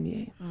fucking maim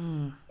you.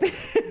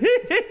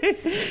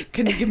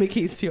 Can you give me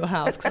keys to your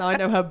house? Because now I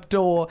know her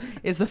door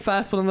is the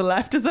first one on the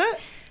left, is it?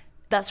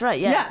 That's right,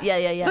 yeah.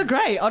 So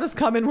great. I'll just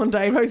come in one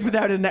day, Rose be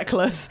there in a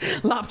necklace,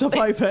 laptop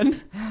open.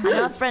 And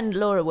our friend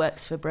Laura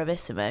works for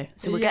Bravissimo,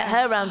 so we'll get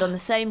her around on the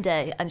same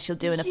day and she'll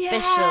do an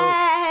official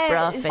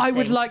bra fitting. I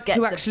would like Get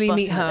to the actually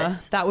meet bottom of her.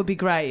 this. That would be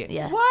great.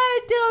 Yeah. Why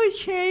does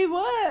she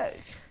work?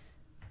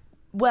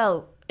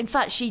 Well, in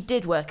fact, she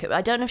did work at...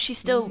 I don't know if she's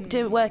still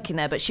working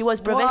there, but she was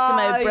Bravissimo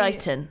Why?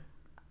 Brighton.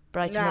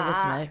 Brighton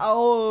Bravissimo.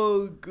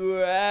 Oh,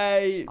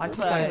 great. I could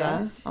go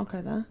there. I'll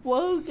go there.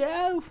 We'll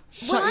go.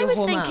 Well, I was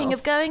thinking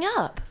of going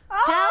up.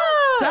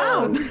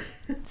 Down.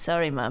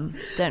 Sorry, Mum.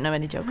 Don't know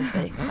any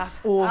geography. That's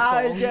awful.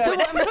 Is your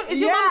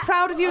Yeah. mum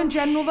proud of you in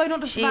general, though?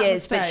 Not just She that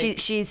is, but mistake?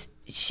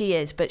 she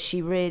is, but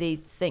she really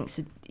thinks,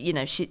 you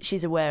know,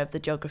 she's aware of the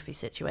geography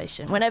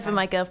situation. Whenever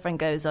my girlfriend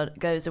goes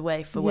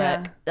away for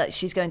work, like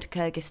she's going to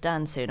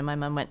Kyrgyzstan soon, and my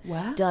mum went,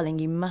 Where? "Darling,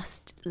 you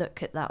must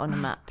look at that on a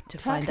map to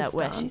find out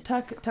where she's."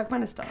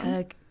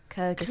 Turkmenistan.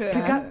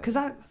 Kyrgyzstan.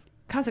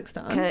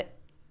 Kazakhstan.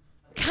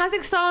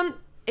 Kazakhstan.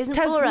 Isn't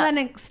Borat?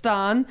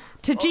 Turkmenistan.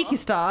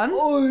 Tajikistan.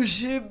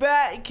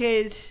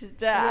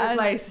 Uzbekistan.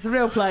 Place. It's a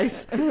real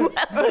place.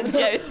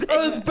 Josie.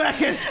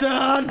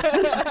 Uzbekistan.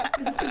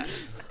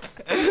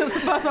 That's the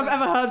first time I've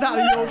ever heard that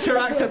in a Yorkshire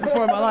accent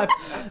before in my life.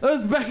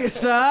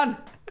 Uzbekistan.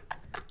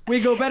 We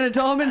go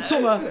Benidorm in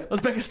summer,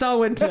 Uzbekistan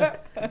winter.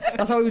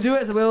 That's how we do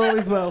it, so we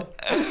always will.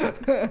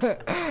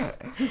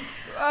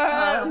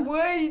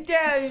 We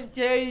don't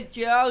do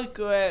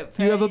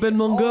geography. You ever been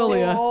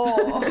Mongolia?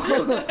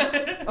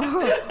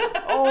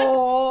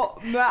 Oh,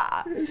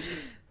 math.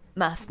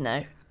 Math,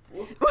 no.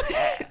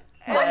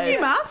 I do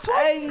maths.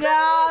 What? In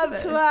our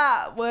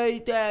flat, we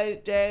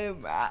don't do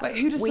maths. Wait,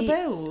 who does the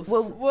bills?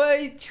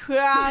 We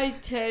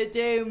tried to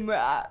do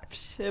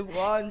maths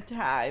one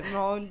time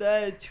on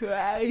the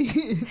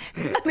train.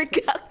 The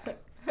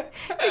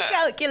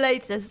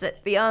calculator said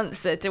the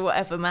answer to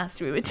whatever maths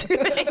we were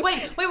doing.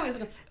 Wait,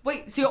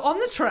 so you're on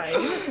the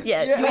train.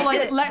 Yeah. You're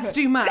like, let's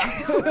do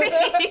maths.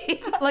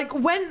 Like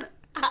when?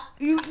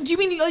 Do you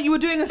mean like you were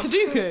doing a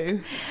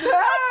Sudoku?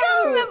 I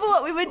can't remember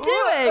what we were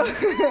doing.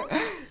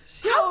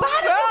 How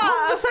bad is the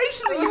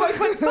conversation that you both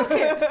went, fuck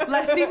it,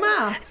 let's do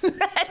maths?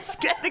 Let's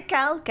get the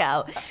calc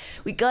out.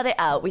 We got it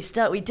out. We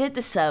did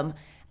the sum,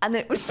 and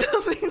it was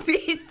something.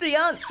 The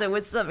answer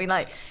was something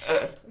like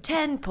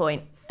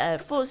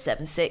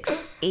 10.476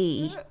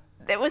 E.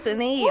 There was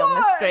an E on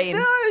the screen.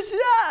 What does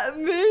that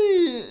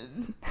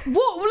mean?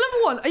 What? Well,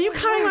 number one, are you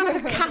carrying around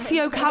like a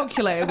Casio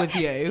calculator with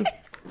you?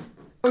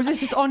 Or is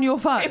this just on your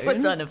phone? It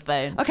was on a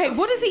phone. Okay,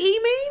 what does the E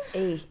mean?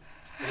 E.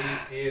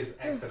 E is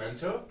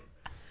exponential.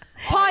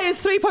 Pi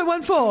is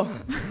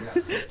 3.14.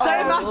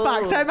 Say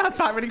a math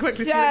fact really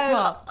quickly so you're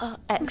smart.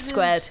 X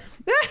squared.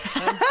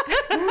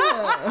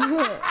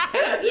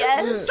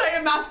 Yes. Say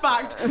a math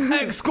fact.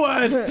 X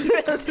squared.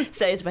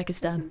 So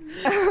Uzbekistan.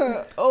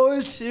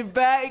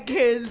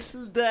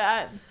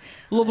 Uzbekistan.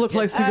 Lovely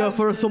place to go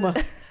for a summer.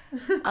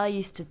 I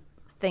used to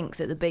think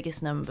that the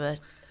biggest number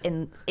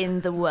in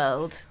the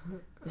world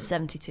was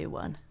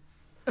 72.1.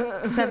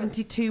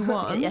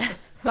 72.1. Yeah.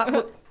 That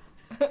would.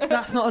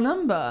 That's not a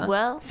number.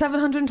 Well,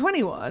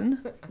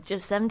 721.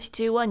 just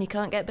 72-1. You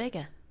can't get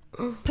bigger.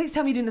 Please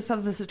tell me you didn't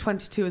decide this at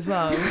 22 as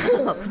well.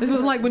 This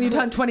wasn't like when you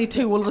turned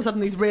 22, all of a sudden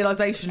these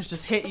realizations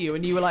just hit you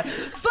and you were like,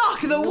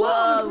 fuck, the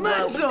world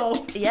is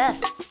mental. Yeah.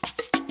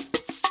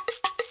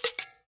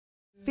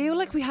 Feel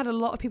like we had a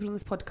lot of people on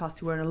this podcast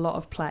who were in a lot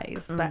of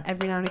plays, but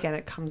every now and again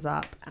it comes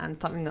up, and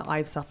something that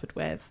I've suffered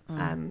with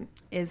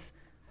is,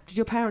 did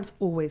your parents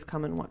always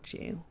come and watch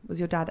you? Was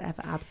your dad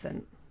ever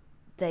absent?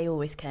 They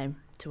always came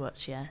to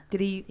watch, yeah.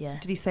 Did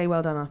he say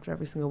well done after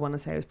every single one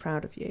and say he was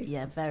proud of you?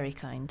 Yeah, very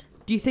kind.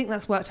 Do you think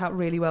that's worked out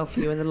really well for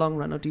you in the long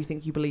run, or do you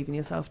think you believe in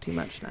yourself too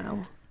much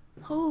now?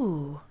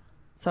 Ooh.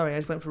 Sorry, I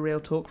just went for real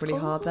talk really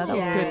hard there. That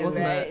was good,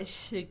 wasn't it?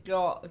 She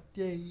got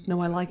deep.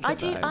 No, I like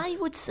it. I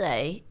would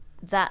say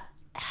that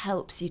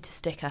helps you to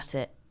stick at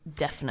it,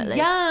 definitely.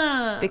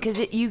 Yeah. Because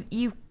I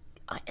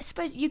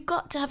suppose you've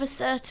got to have a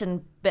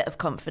certain bit of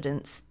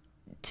confidence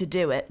to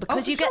do it,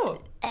 because you get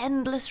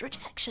endless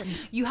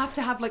rejections. You have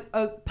to have like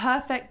a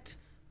perfect,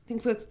 I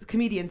think for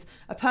comedians,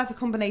 a perfect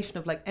combination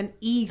of like an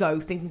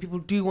ego, thinking people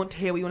do want to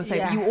hear what you want to say,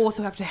 but you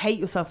also have to hate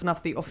yourself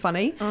enough that you're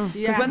funny.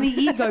 Because when the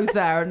ego's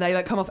there and they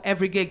like come off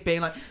every gig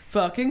being like,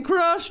 fucking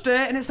crushed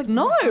it, and it's like,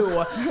 no,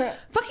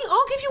 fucking,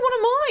 I'll give you one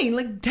of mine.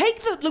 Like,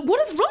 take the, like,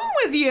 what is wrong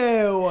with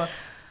you?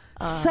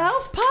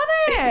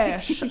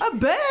 Self-punish a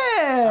bit.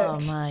 Oh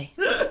my!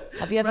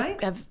 Have you ever?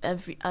 Right?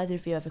 Have either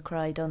of you ever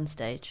cried on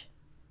stage?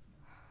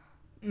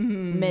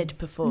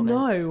 Mid-performance?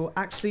 No,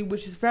 actually,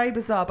 which is very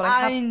bizarre. But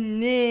I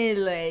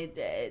nearly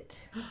did.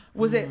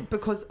 Was it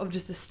because of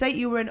just the state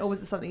you were in, or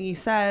was it something you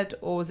said,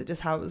 or was it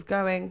just how it was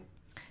going?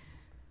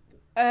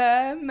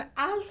 I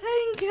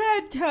think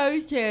I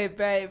told you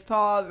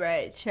before,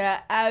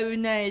 Richard,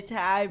 only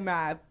time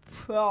I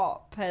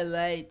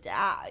properly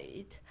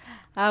died.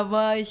 I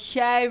was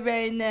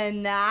sharing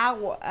an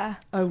hour.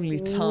 Only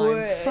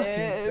time.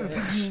 Fucking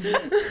bitch.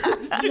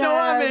 Do you know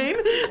what I mean?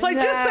 Like,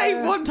 just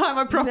say one time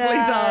I properly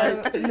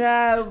died.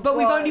 No, but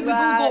we've all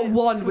got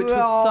one, which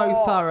was so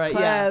thorough.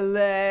 Yeah.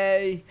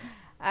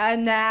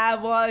 And I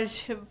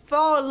was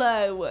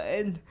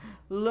following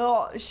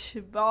lots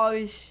of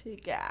boys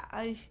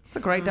guys. It's a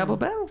great double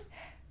bill.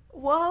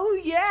 Well,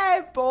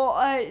 yeah,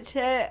 but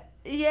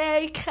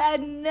you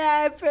can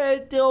never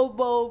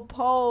double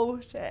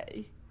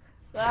party.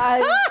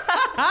 Like,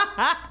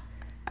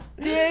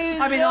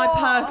 I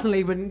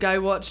personally wouldn't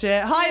go watch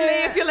it. Hi,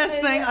 Lee, if you're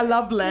listening. I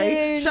love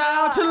Lee. Shout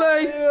out to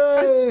Lee.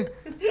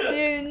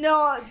 Do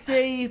not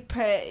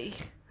DP.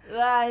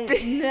 Like,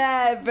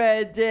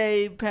 never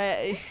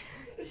DP.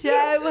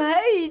 So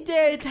he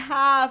did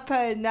half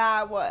an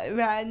hour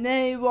and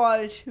he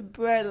was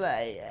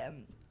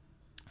brilliant.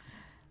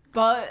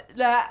 But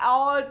the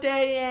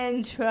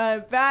audience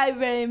were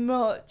very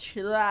much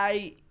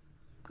like,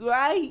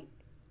 great.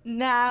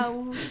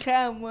 Now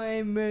can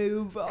we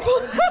move on?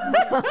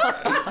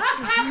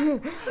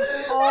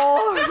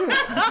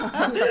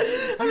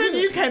 And then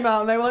you came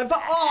out and they were like,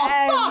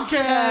 fuck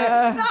it!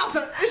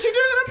 Is she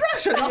doing an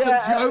impression? That's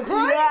a joke,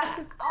 right?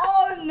 Yeah,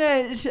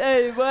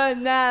 honestly,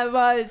 when I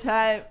was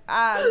like,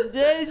 I'm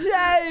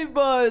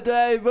disabled,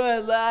 they were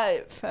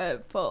like,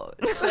 for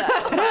fuck's sake.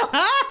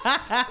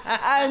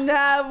 And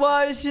I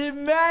was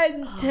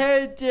meant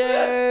to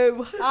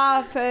do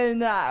half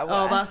an hour.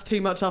 Oh, that's too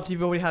much after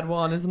you've already had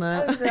one, isn't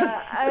it?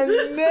 A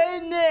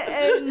minute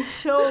and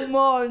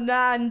someone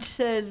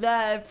answered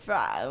their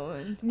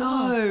phone.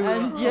 No.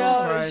 And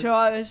George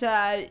was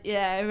like,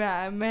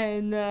 yeah, I'm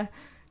in a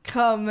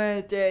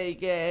comedy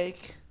gig.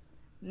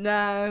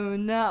 No,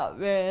 not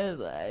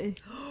really.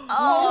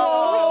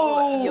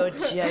 Oh, you're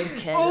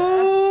joking.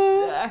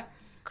 Oh.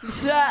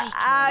 So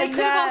They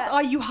could have asked,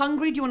 are you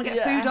hungry? Do you want to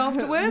get food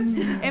afterwards?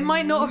 It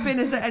might not have been,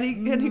 is there any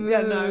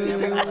yeah, no.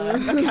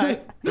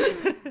 Okay.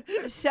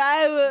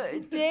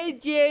 So,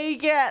 did you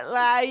get,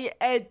 like,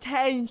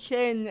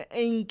 attention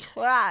in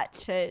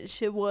classes?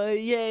 Were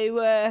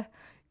you a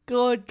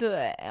good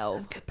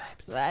little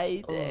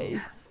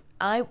lady?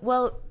 I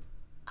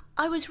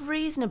was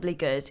reasonably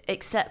good,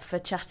 except for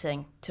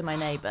chatting to my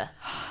neighbour.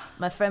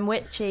 My friend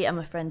Witchy and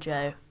my friend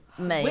Joe.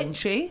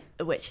 Witchy?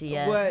 Witchy,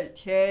 yeah.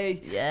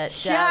 Witchy. Yeah,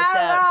 shout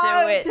out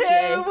to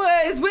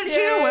Witchy. Is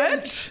Witchy a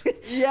witch?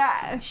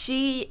 Yeah.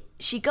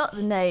 She got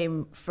the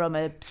name from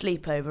a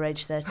sleepover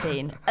age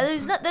 13. There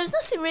was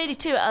nothing really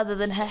to it other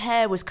than her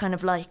hair was kind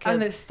of like a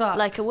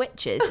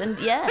witch's, and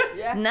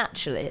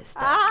naturally it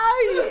stuck.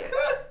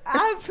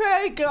 I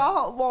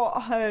forgot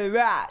what her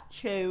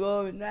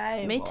actual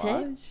name was. Me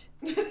too.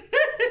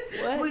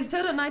 We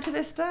still don't know to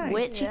this day.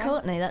 Witchy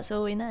Courtney, that's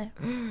all we know.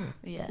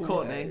 Yeah.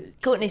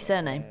 Courtney's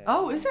surname.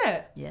 Oh, is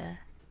it? Yeah.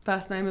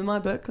 First name in my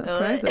book. That's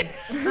crazy.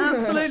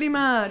 Absolutely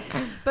mad.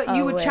 But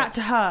you would chat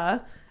to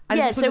her. And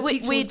yeah, so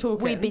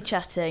we'd be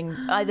chatting,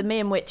 either me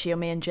and Witchy or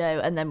me and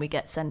Joe, and then we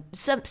get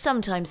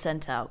sometimes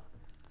sent out,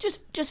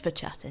 just for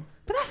chatting.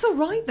 But that's all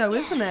right though,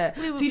 isn't it?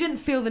 So you didn't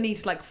feel the need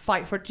to like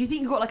fight for it. Do you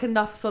think you got like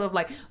enough sort of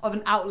like of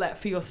an outlet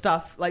for your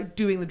stuff, like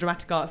doing the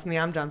dramatic arts in the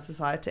Amjam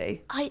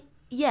Society?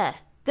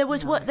 There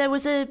was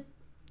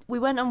we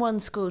went on one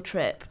school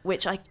trip,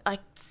 which I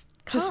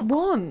just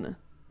one.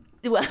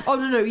 Well, Oh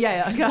no,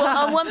 yeah. Okay. well,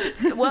 on one,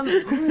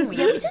 yeah, we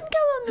didn't go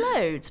on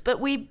loads, but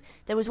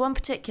there was one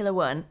particular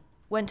one.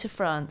 Went to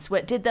France.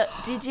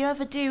 Did you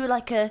ever do it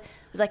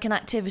was like an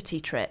activity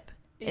trip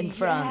in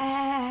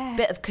France?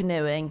 Bit of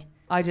canoeing.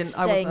 I wasn't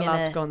staying in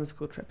allowed to go on the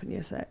school trip in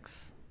year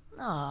 6.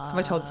 Have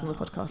I told this on the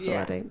podcast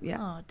already? Yeah.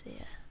 Oh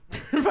dear.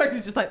 Rose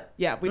is just like,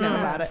 yeah, we know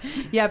about it.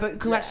 Yeah, but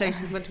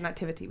congratulations, went to an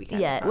activity weekend.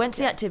 Yeah, went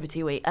to the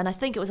activity week, and I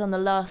think it was on the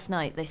last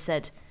night. They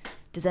said,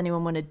 "Does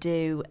anyone want to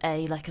do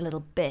a little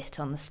bit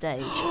on the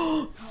stage?"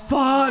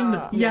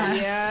 Fun.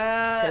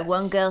 Yes. So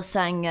one girl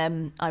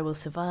sang "I Will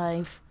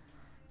Survive."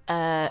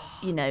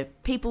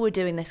 People were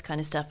doing this kind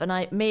of stuff, and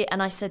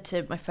I said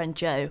to my friend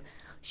Joe,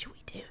 "Should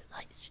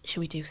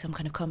we do some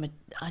kind of comedy?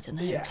 I don't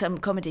know, some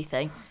comedy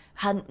thing."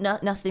 Had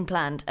nothing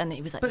planned, and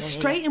he was like, "But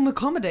straight in with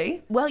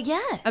comedy." Well,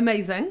 yeah,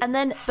 amazing. And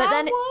then,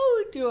 How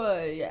old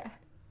were you?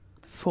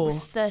 4.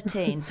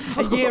 13.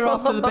 A year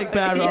after the Big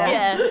Bear role.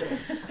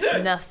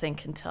 Yeah, nothing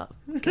can top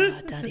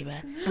God, Daddy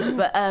Bear.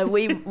 But and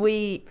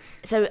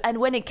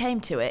when it came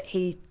to it,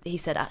 he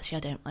said,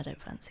 "Actually, I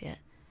don't fancy it."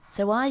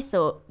 So I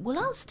thought, well,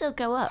 I'll still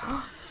go up.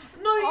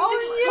 No, you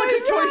didn't. Like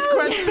a Joyce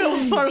Grenfell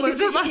solo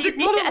dramatic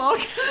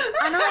monologue.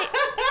 And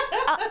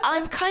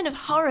I'm kind of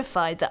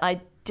horrified that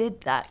I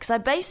did that, because I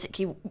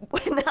basically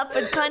went up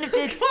and kind of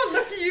did. God,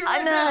 look at you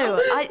right I know. now.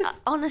 I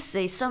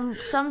honestly some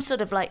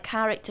sort of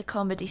character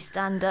comedy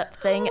stand-up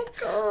thing.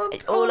 Oh God!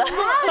 It's all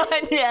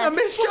A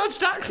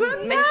misjudged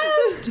accent.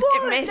 Misjudged.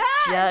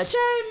 That's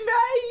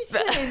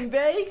amazing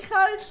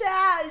because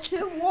that's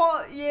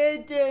what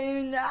you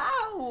do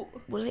now.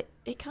 Well,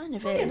 it kind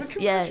of Yeah, is.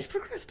 but Yeah. she's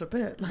progressed a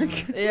bit.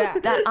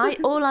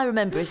 All I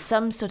remember is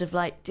some sort of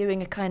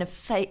doing a kind of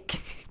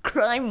fake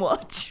Crime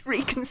Watch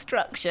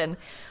reconstruction.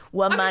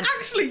 One man.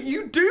 Actually,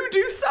 you do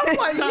stuff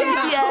like that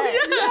now. Yeah,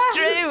 it's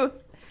true.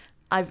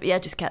 I've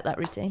just kept that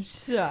routine.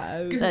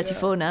 So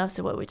 34 now,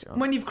 so what are we doing?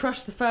 When you've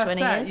crushed the first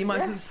 20 set, years. you might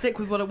as well stick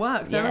with what it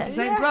works. Yeah. Don't have to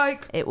say,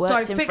 break. It worked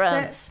Don't in fix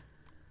France.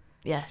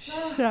 Yeah.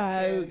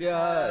 So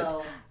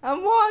good.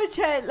 And was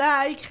it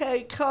like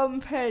a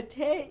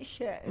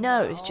competition?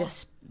 No, it was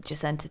just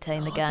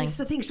entertain the gang. This is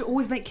the thing. You should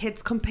always make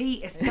kids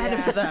compete. It's better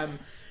for them.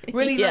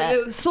 Really, Yeah.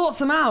 it sorts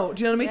them out.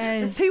 Do you know what I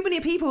mean? Yes. There's too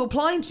many people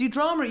applying to do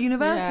drama at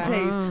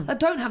universities that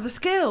don't have the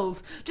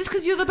skills. Just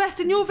because you're the best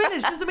in your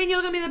village doesn't mean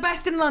you're going to be the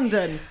best in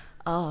London.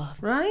 Oh,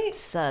 Right?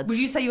 Suds. Would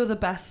you say you're the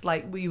best,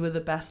 you were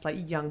the best,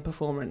 young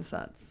performer in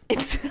Suds?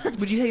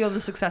 Would you say you're the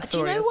success Do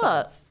you story know of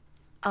what? Suds?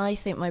 I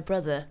think my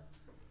brother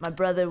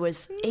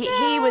was he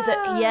was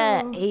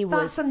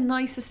That's the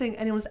nicest thing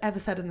anyone's ever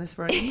said in this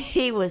room.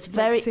 he was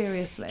very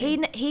seriously.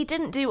 He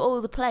didn't do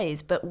all the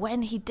plays, but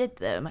when he did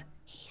them,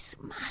 he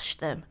smashed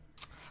them.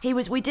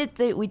 We did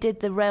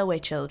the Railway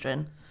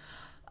Children.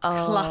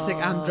 Classic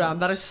Amdram.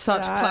 That is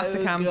such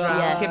classic Amdram.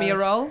 Yeah. Give me a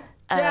roll.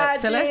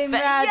 Daddy, Phyllis? my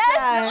Yes!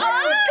 dad. Oh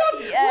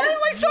my God! Why am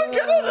I so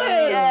good at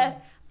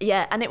this?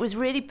 Yeah, and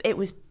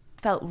it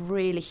felt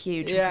really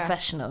huge and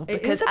professional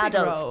It because is a big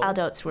role.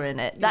 adults were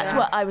in it. That's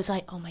what I was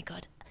like, oh my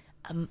God,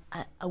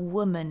 a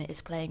woman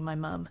is playing my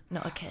mum,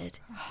 not a kid,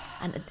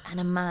 and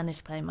a man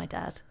is playing my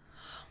dad.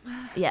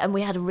 Yeah, and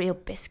we had a real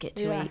biscuit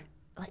to eat.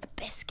 Like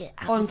a biscuit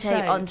On on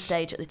stage?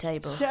 stage at the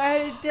table. So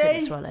Couldn't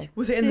did, swallow.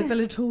 Was it in the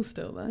village hall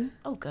still, though?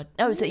 Oh God.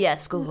 Oh, so yeah,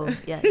 school hall.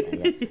 Yeah.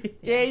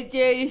 did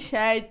you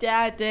say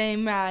daddy,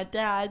 my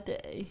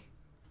daddy?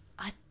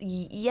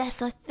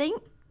 Yes, I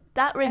think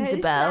that rings a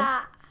Is bell.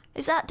 that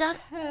Is that Dad?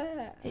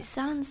 her? It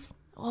sounds.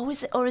 Or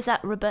is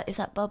that Robert? Is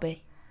that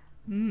Bobby?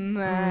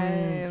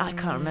 I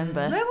can't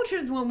remember. Railway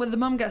Children's the one where the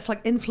mum gets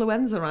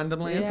influenza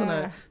randomly, isn't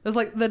it? There's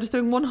they're just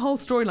doing one whole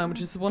storyline,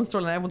 which is one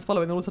storyline everyone's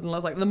following, and all of a sudden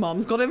it's the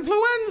mum's got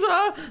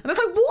influenza, and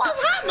it's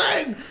what's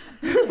happening?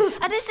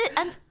 And is it?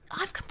 And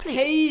I've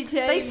completely. He's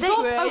They in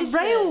stop a prison.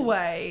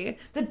 railway.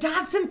 The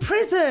dad's in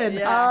prison.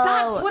 Yeah.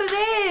 That's what it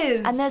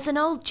is. And there's an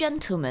old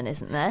gentleman,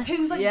 isn't there?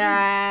 Who's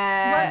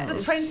Yeah. runs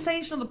the train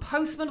station, or the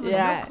postman, or the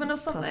Yeah. milkman, or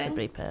something.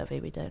 Possibly pervy,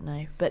 we don't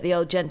know. But the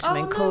old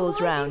gentleman calls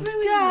why'd you round.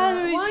 ruin that?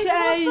 Don't Why'd you- say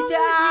what's wrong with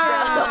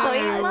that. Oh,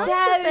 he must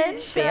have been. Don't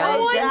say The Oh,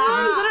 old I gentleman. do.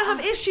 I don't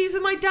have issues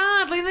with my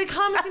dad. They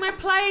come and see my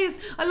plays.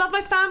 I love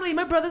my family.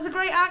 My brother's a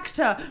great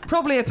actor.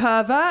 Probably a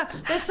pervert.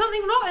 There's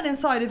something rotten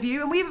inside of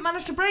you, and we haven't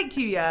managed to break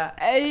you yet.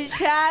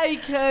 It's like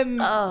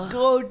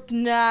good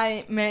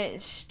night,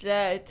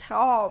 Mr.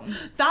 Tom.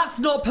 That's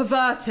not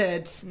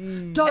perverted.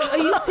 Are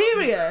you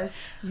serious?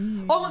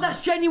 Oh,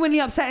 that's genuinely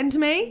upsetting to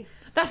me.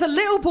 That's a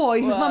little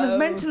boy whose mum is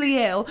mentally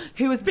ill,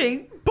 who was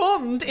being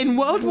bombed in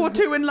World War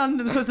II in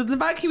London. So the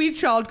evacuee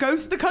child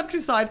goes to the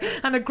countryside,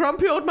 and a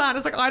grumpy old man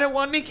is I don't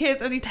want any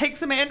kids, and he takes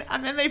them in,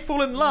 and then they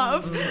fall in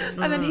love,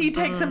 and then he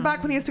takes them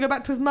back when he has to go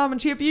back to his mum, and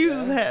she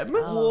abuses him.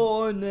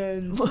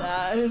 Warning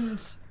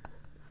signs.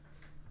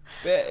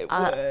 Bit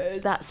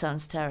weird. That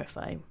sounds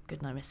terrifying.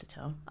 Good night, Mr.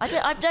 Tom.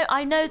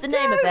 I know the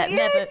name of it. You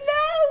Never. know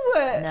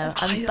it. No,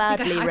 I'm I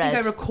badly think read.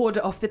 I read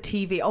it off the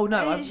TV. Oh no,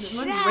 I It's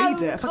didn't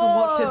read it. If I can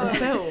watch it as a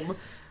film.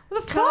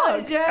 What the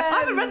fuck? God, I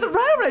haven't read The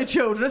Railroad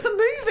Children. It's a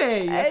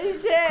movie.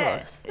 Is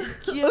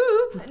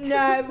it?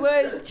 No,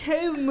 we're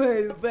 2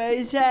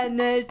 movies and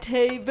a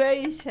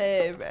TV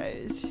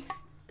series.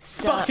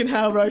 Fucking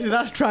hell, Rosie,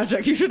 that's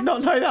tragic. You should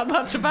not know that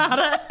much about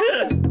it.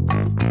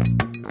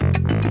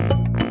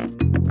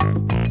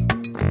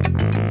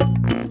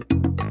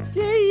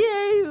 Do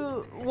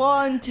you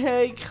want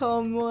to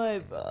come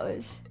with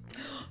us?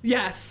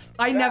 Yes,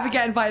 I never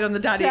get invited on the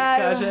daddy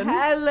excursions.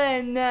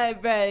 Helen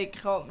never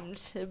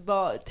comes,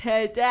 but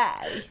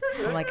today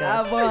Oh my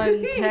God. I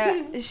want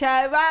to. So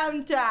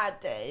I'm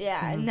Daddy,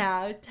 and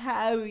I'll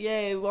tell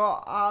you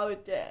what I'll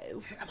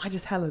do. Am I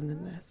just Helen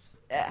in this?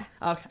 Yeah.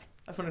 Okay.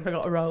 I was wondering if I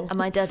got a role. Am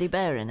I Daddy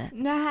Bear in it?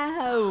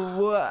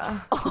 No.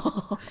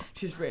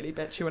 She's really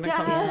bitchy when it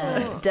comes to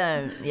this.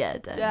 Don't.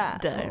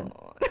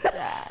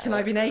 Can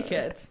I be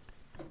naked?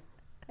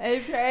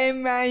 If I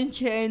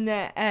mention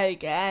it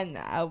again,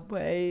 I'll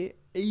be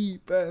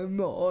even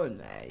more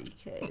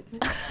naked.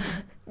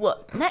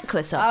 What,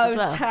 necklace off as I'll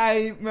well?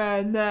 take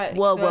my necklace.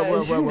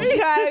 Whoa. So,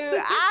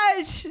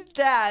 as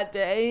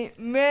Daddy,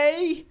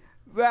 me,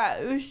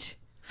 Rose,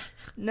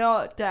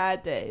 not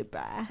Daddy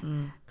Bear,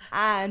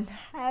 and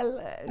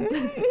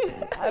Helen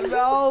are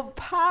all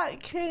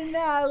packing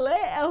our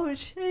little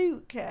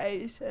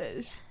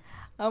suitcases,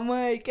 and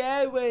we're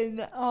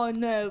going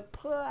on a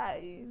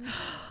plane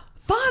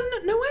Fun?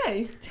 No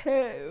way.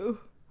 to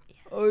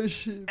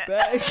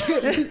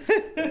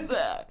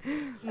Uzbekistan.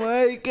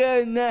 We're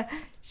gonna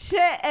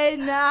sit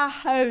in our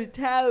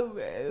hotel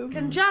room.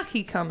 Can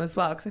Jackie come as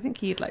well? Because I think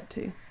he'd like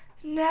to.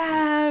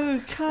 No,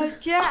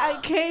 because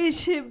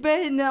Jackie's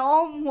been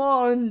on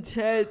one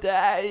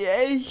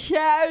today. He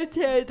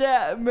shouted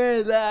at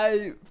me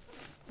like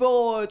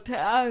 4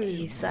 times.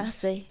 He's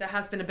sassy. There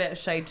has been a bit of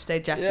shade today,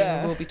 Jackie, Yeah.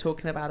 and we'll be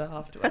talking about it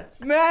afterwards.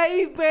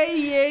 Maybe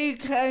you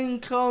can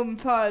come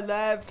for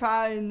the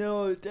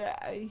final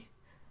day.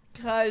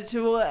 Because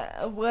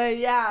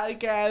we are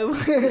going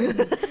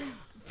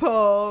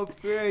for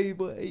 3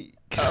 weeks.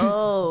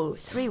 Oh,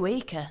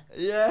 3-weeker.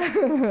 Yeah.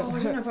 Oh, I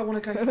don't know if I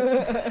want to go for...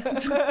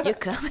 You're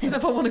coming. I don't know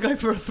if I want to go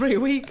for a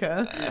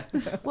 3-weeker.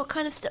 What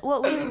kind of stuff?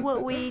 What were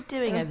we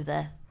doing over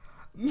there?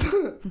 I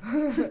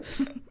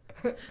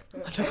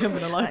don't think I'm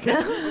going to like it.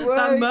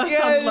 That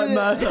sounds like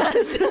murder.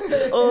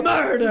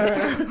 Murder!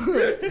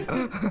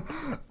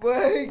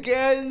 We're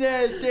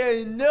gonna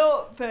do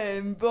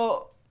nothing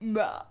but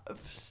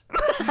maths.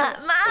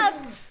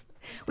 Maths.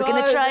 We're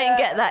gonna try and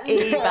get that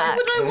E Why back.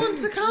 would I want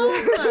to come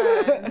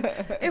then?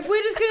 If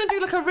we're just going to do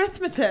like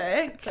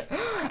arithmetic...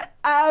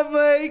 And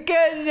we're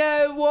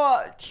gonna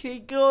watch a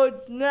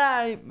good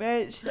night,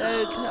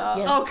 Mr. Tom.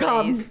 Yes, I'll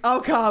come. please.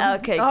 I'll come.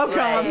 Okay, I'll great.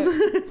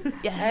 come.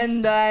 Yes.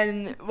 And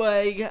then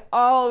we're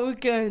all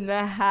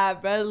gonna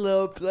have a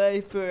lovely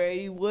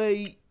 3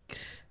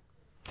 weeks.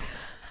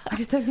 I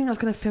just don't think I was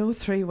going to fill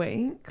 3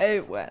 weeks.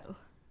 It will.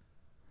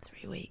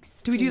 3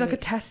 weeks. Do we do 3 like a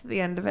weeks. test at the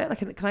end of it?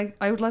 Like,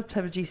 I would love to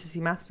have a GCSE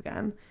maths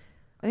again.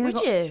 I think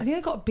Would you? I think I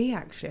got a B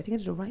actually. I think I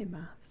did all right in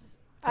maths.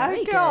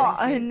 Very I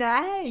got an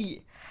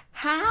A.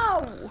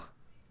 How?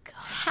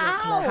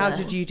 How? How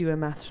did you do in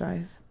maths,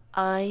 Rise?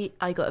 I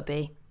got a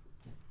B.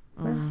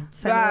 Similar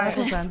Right.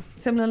 levels then.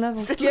 Similar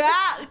levels. Yeah.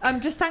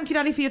 Just thank you,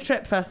 Daddy, for your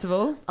trip first of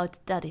all, Oh,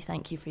 Daddy,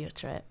 thank you for your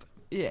trip.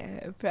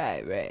 Yeah,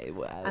 very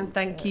well. and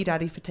thank you,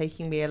 Daddy, for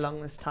taking me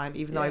along this time,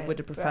 even though I Yeah, would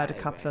have preferred a very,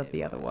 couple of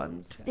very the other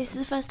ones. This is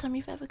the first time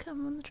you've ever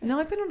come on the trip? No,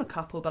 I've been on a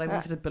couple, but I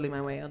wanted to bully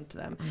my way onto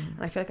them, and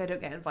I feel like I don't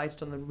get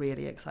invited on the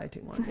really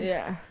exciting ones.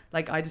 Yeah.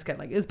 Like I just get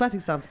like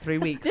Uzbekistan for 3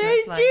 weeks. and Did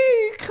it's like,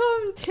 you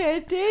come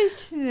to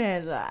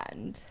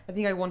Disneyland? I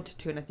think I wanted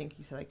to, and I think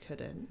you said I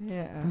couldn't.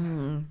 Yeah.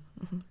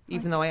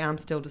 Even though I am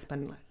still just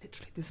spending like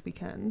literally this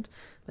weekend.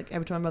 Like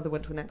every time my mother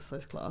went to an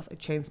exercise class, I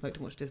chain smoked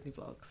and watched Disney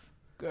vlogs.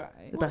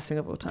 Great. The best thing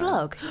of all time.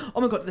 Vlog? Oh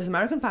my god, there's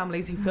American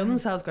families who film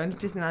themselves going to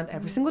Disneyland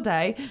every single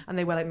day, and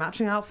they wear like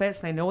matching outfits,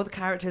 and they know all the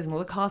characters and all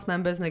the cast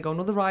members, and they go on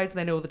all the rides, and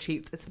they know all the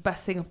cheats. It's the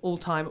best thing of all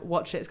time.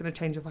 Watch it; it's going to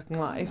change your fucking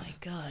Oh life. my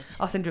God.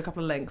 I'll send you a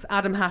couple of links.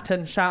 Adam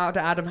Hatton, shout out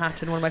to Adam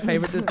Hatton, one of my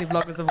favourite Disney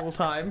vloggers of all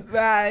time.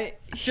 Right.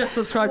 Just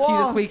subscribe to you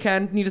this What?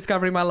 weekend. New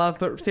discovery, my love,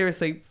 but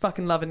seriously,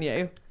 fucking loving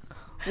you.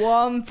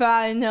 One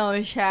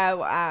final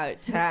shout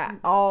out to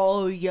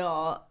all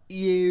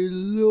you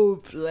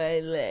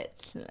lovely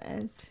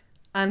listeners.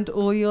 And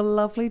all your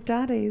lovely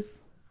daddies.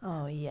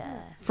 Oh, yeah.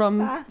 From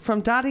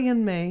Daddy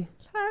and me.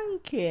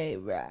 Thank you,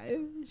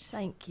 Rose.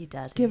 Thank you,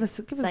 Daddy. Give us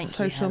Thank a you,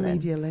 social Helen.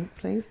 media link,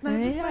 please.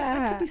 No, just like, I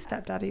Yeah. could be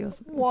stepdaddy or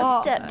something.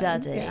 What?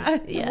 Stepdaddy.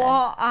 Yeah.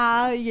 What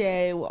are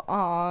you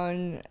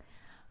on?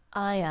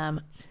 I am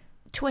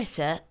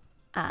Twitter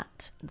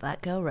at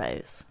That Girl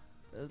Rose.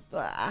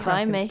 That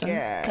Find me.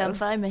 girl Come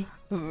find me.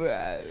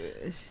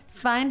 Rose.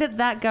 Find it,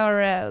 That Girl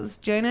Rose.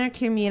 Join our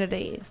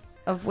community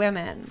of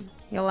women.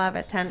 You'll have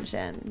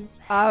attention.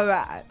 All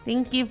right.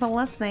 Thank you for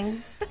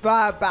listening.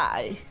 Bye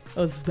bye.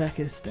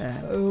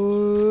 Uzbekistan.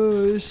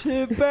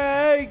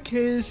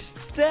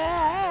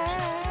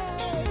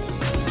 Uzbekistan.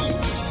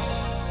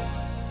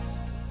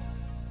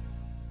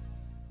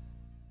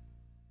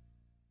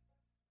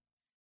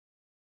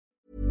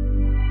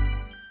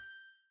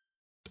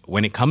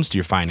 When it comes to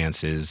your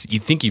finances, you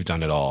think you've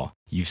done it all.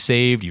 You've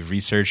saved, you've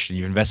researched, and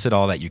you've invested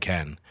all that you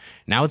can.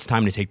 Now it's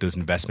time to take those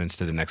investments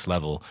to the next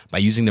level by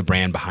using the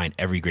brand behind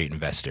every great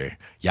investor,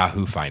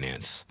 Yahoo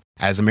Finance.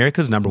 As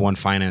America's #1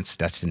 finance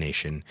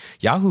destination,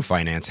 Yahoo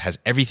Finance has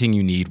everything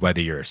you need, whether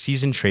you're a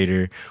seasoned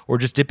trader or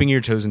just dipping your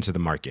toes into the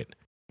market.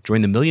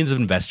 Join the millions of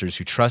investors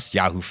who trust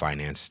Yahoo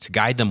Finance to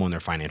guide them on their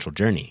financial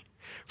journey.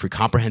 For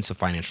comprehensive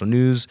financial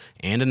news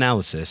and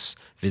analysis,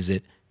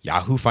 visit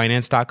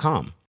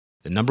yahoofinance.com,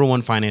 the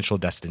 #1 financial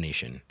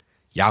destination,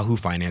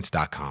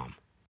 yahoofinance.com.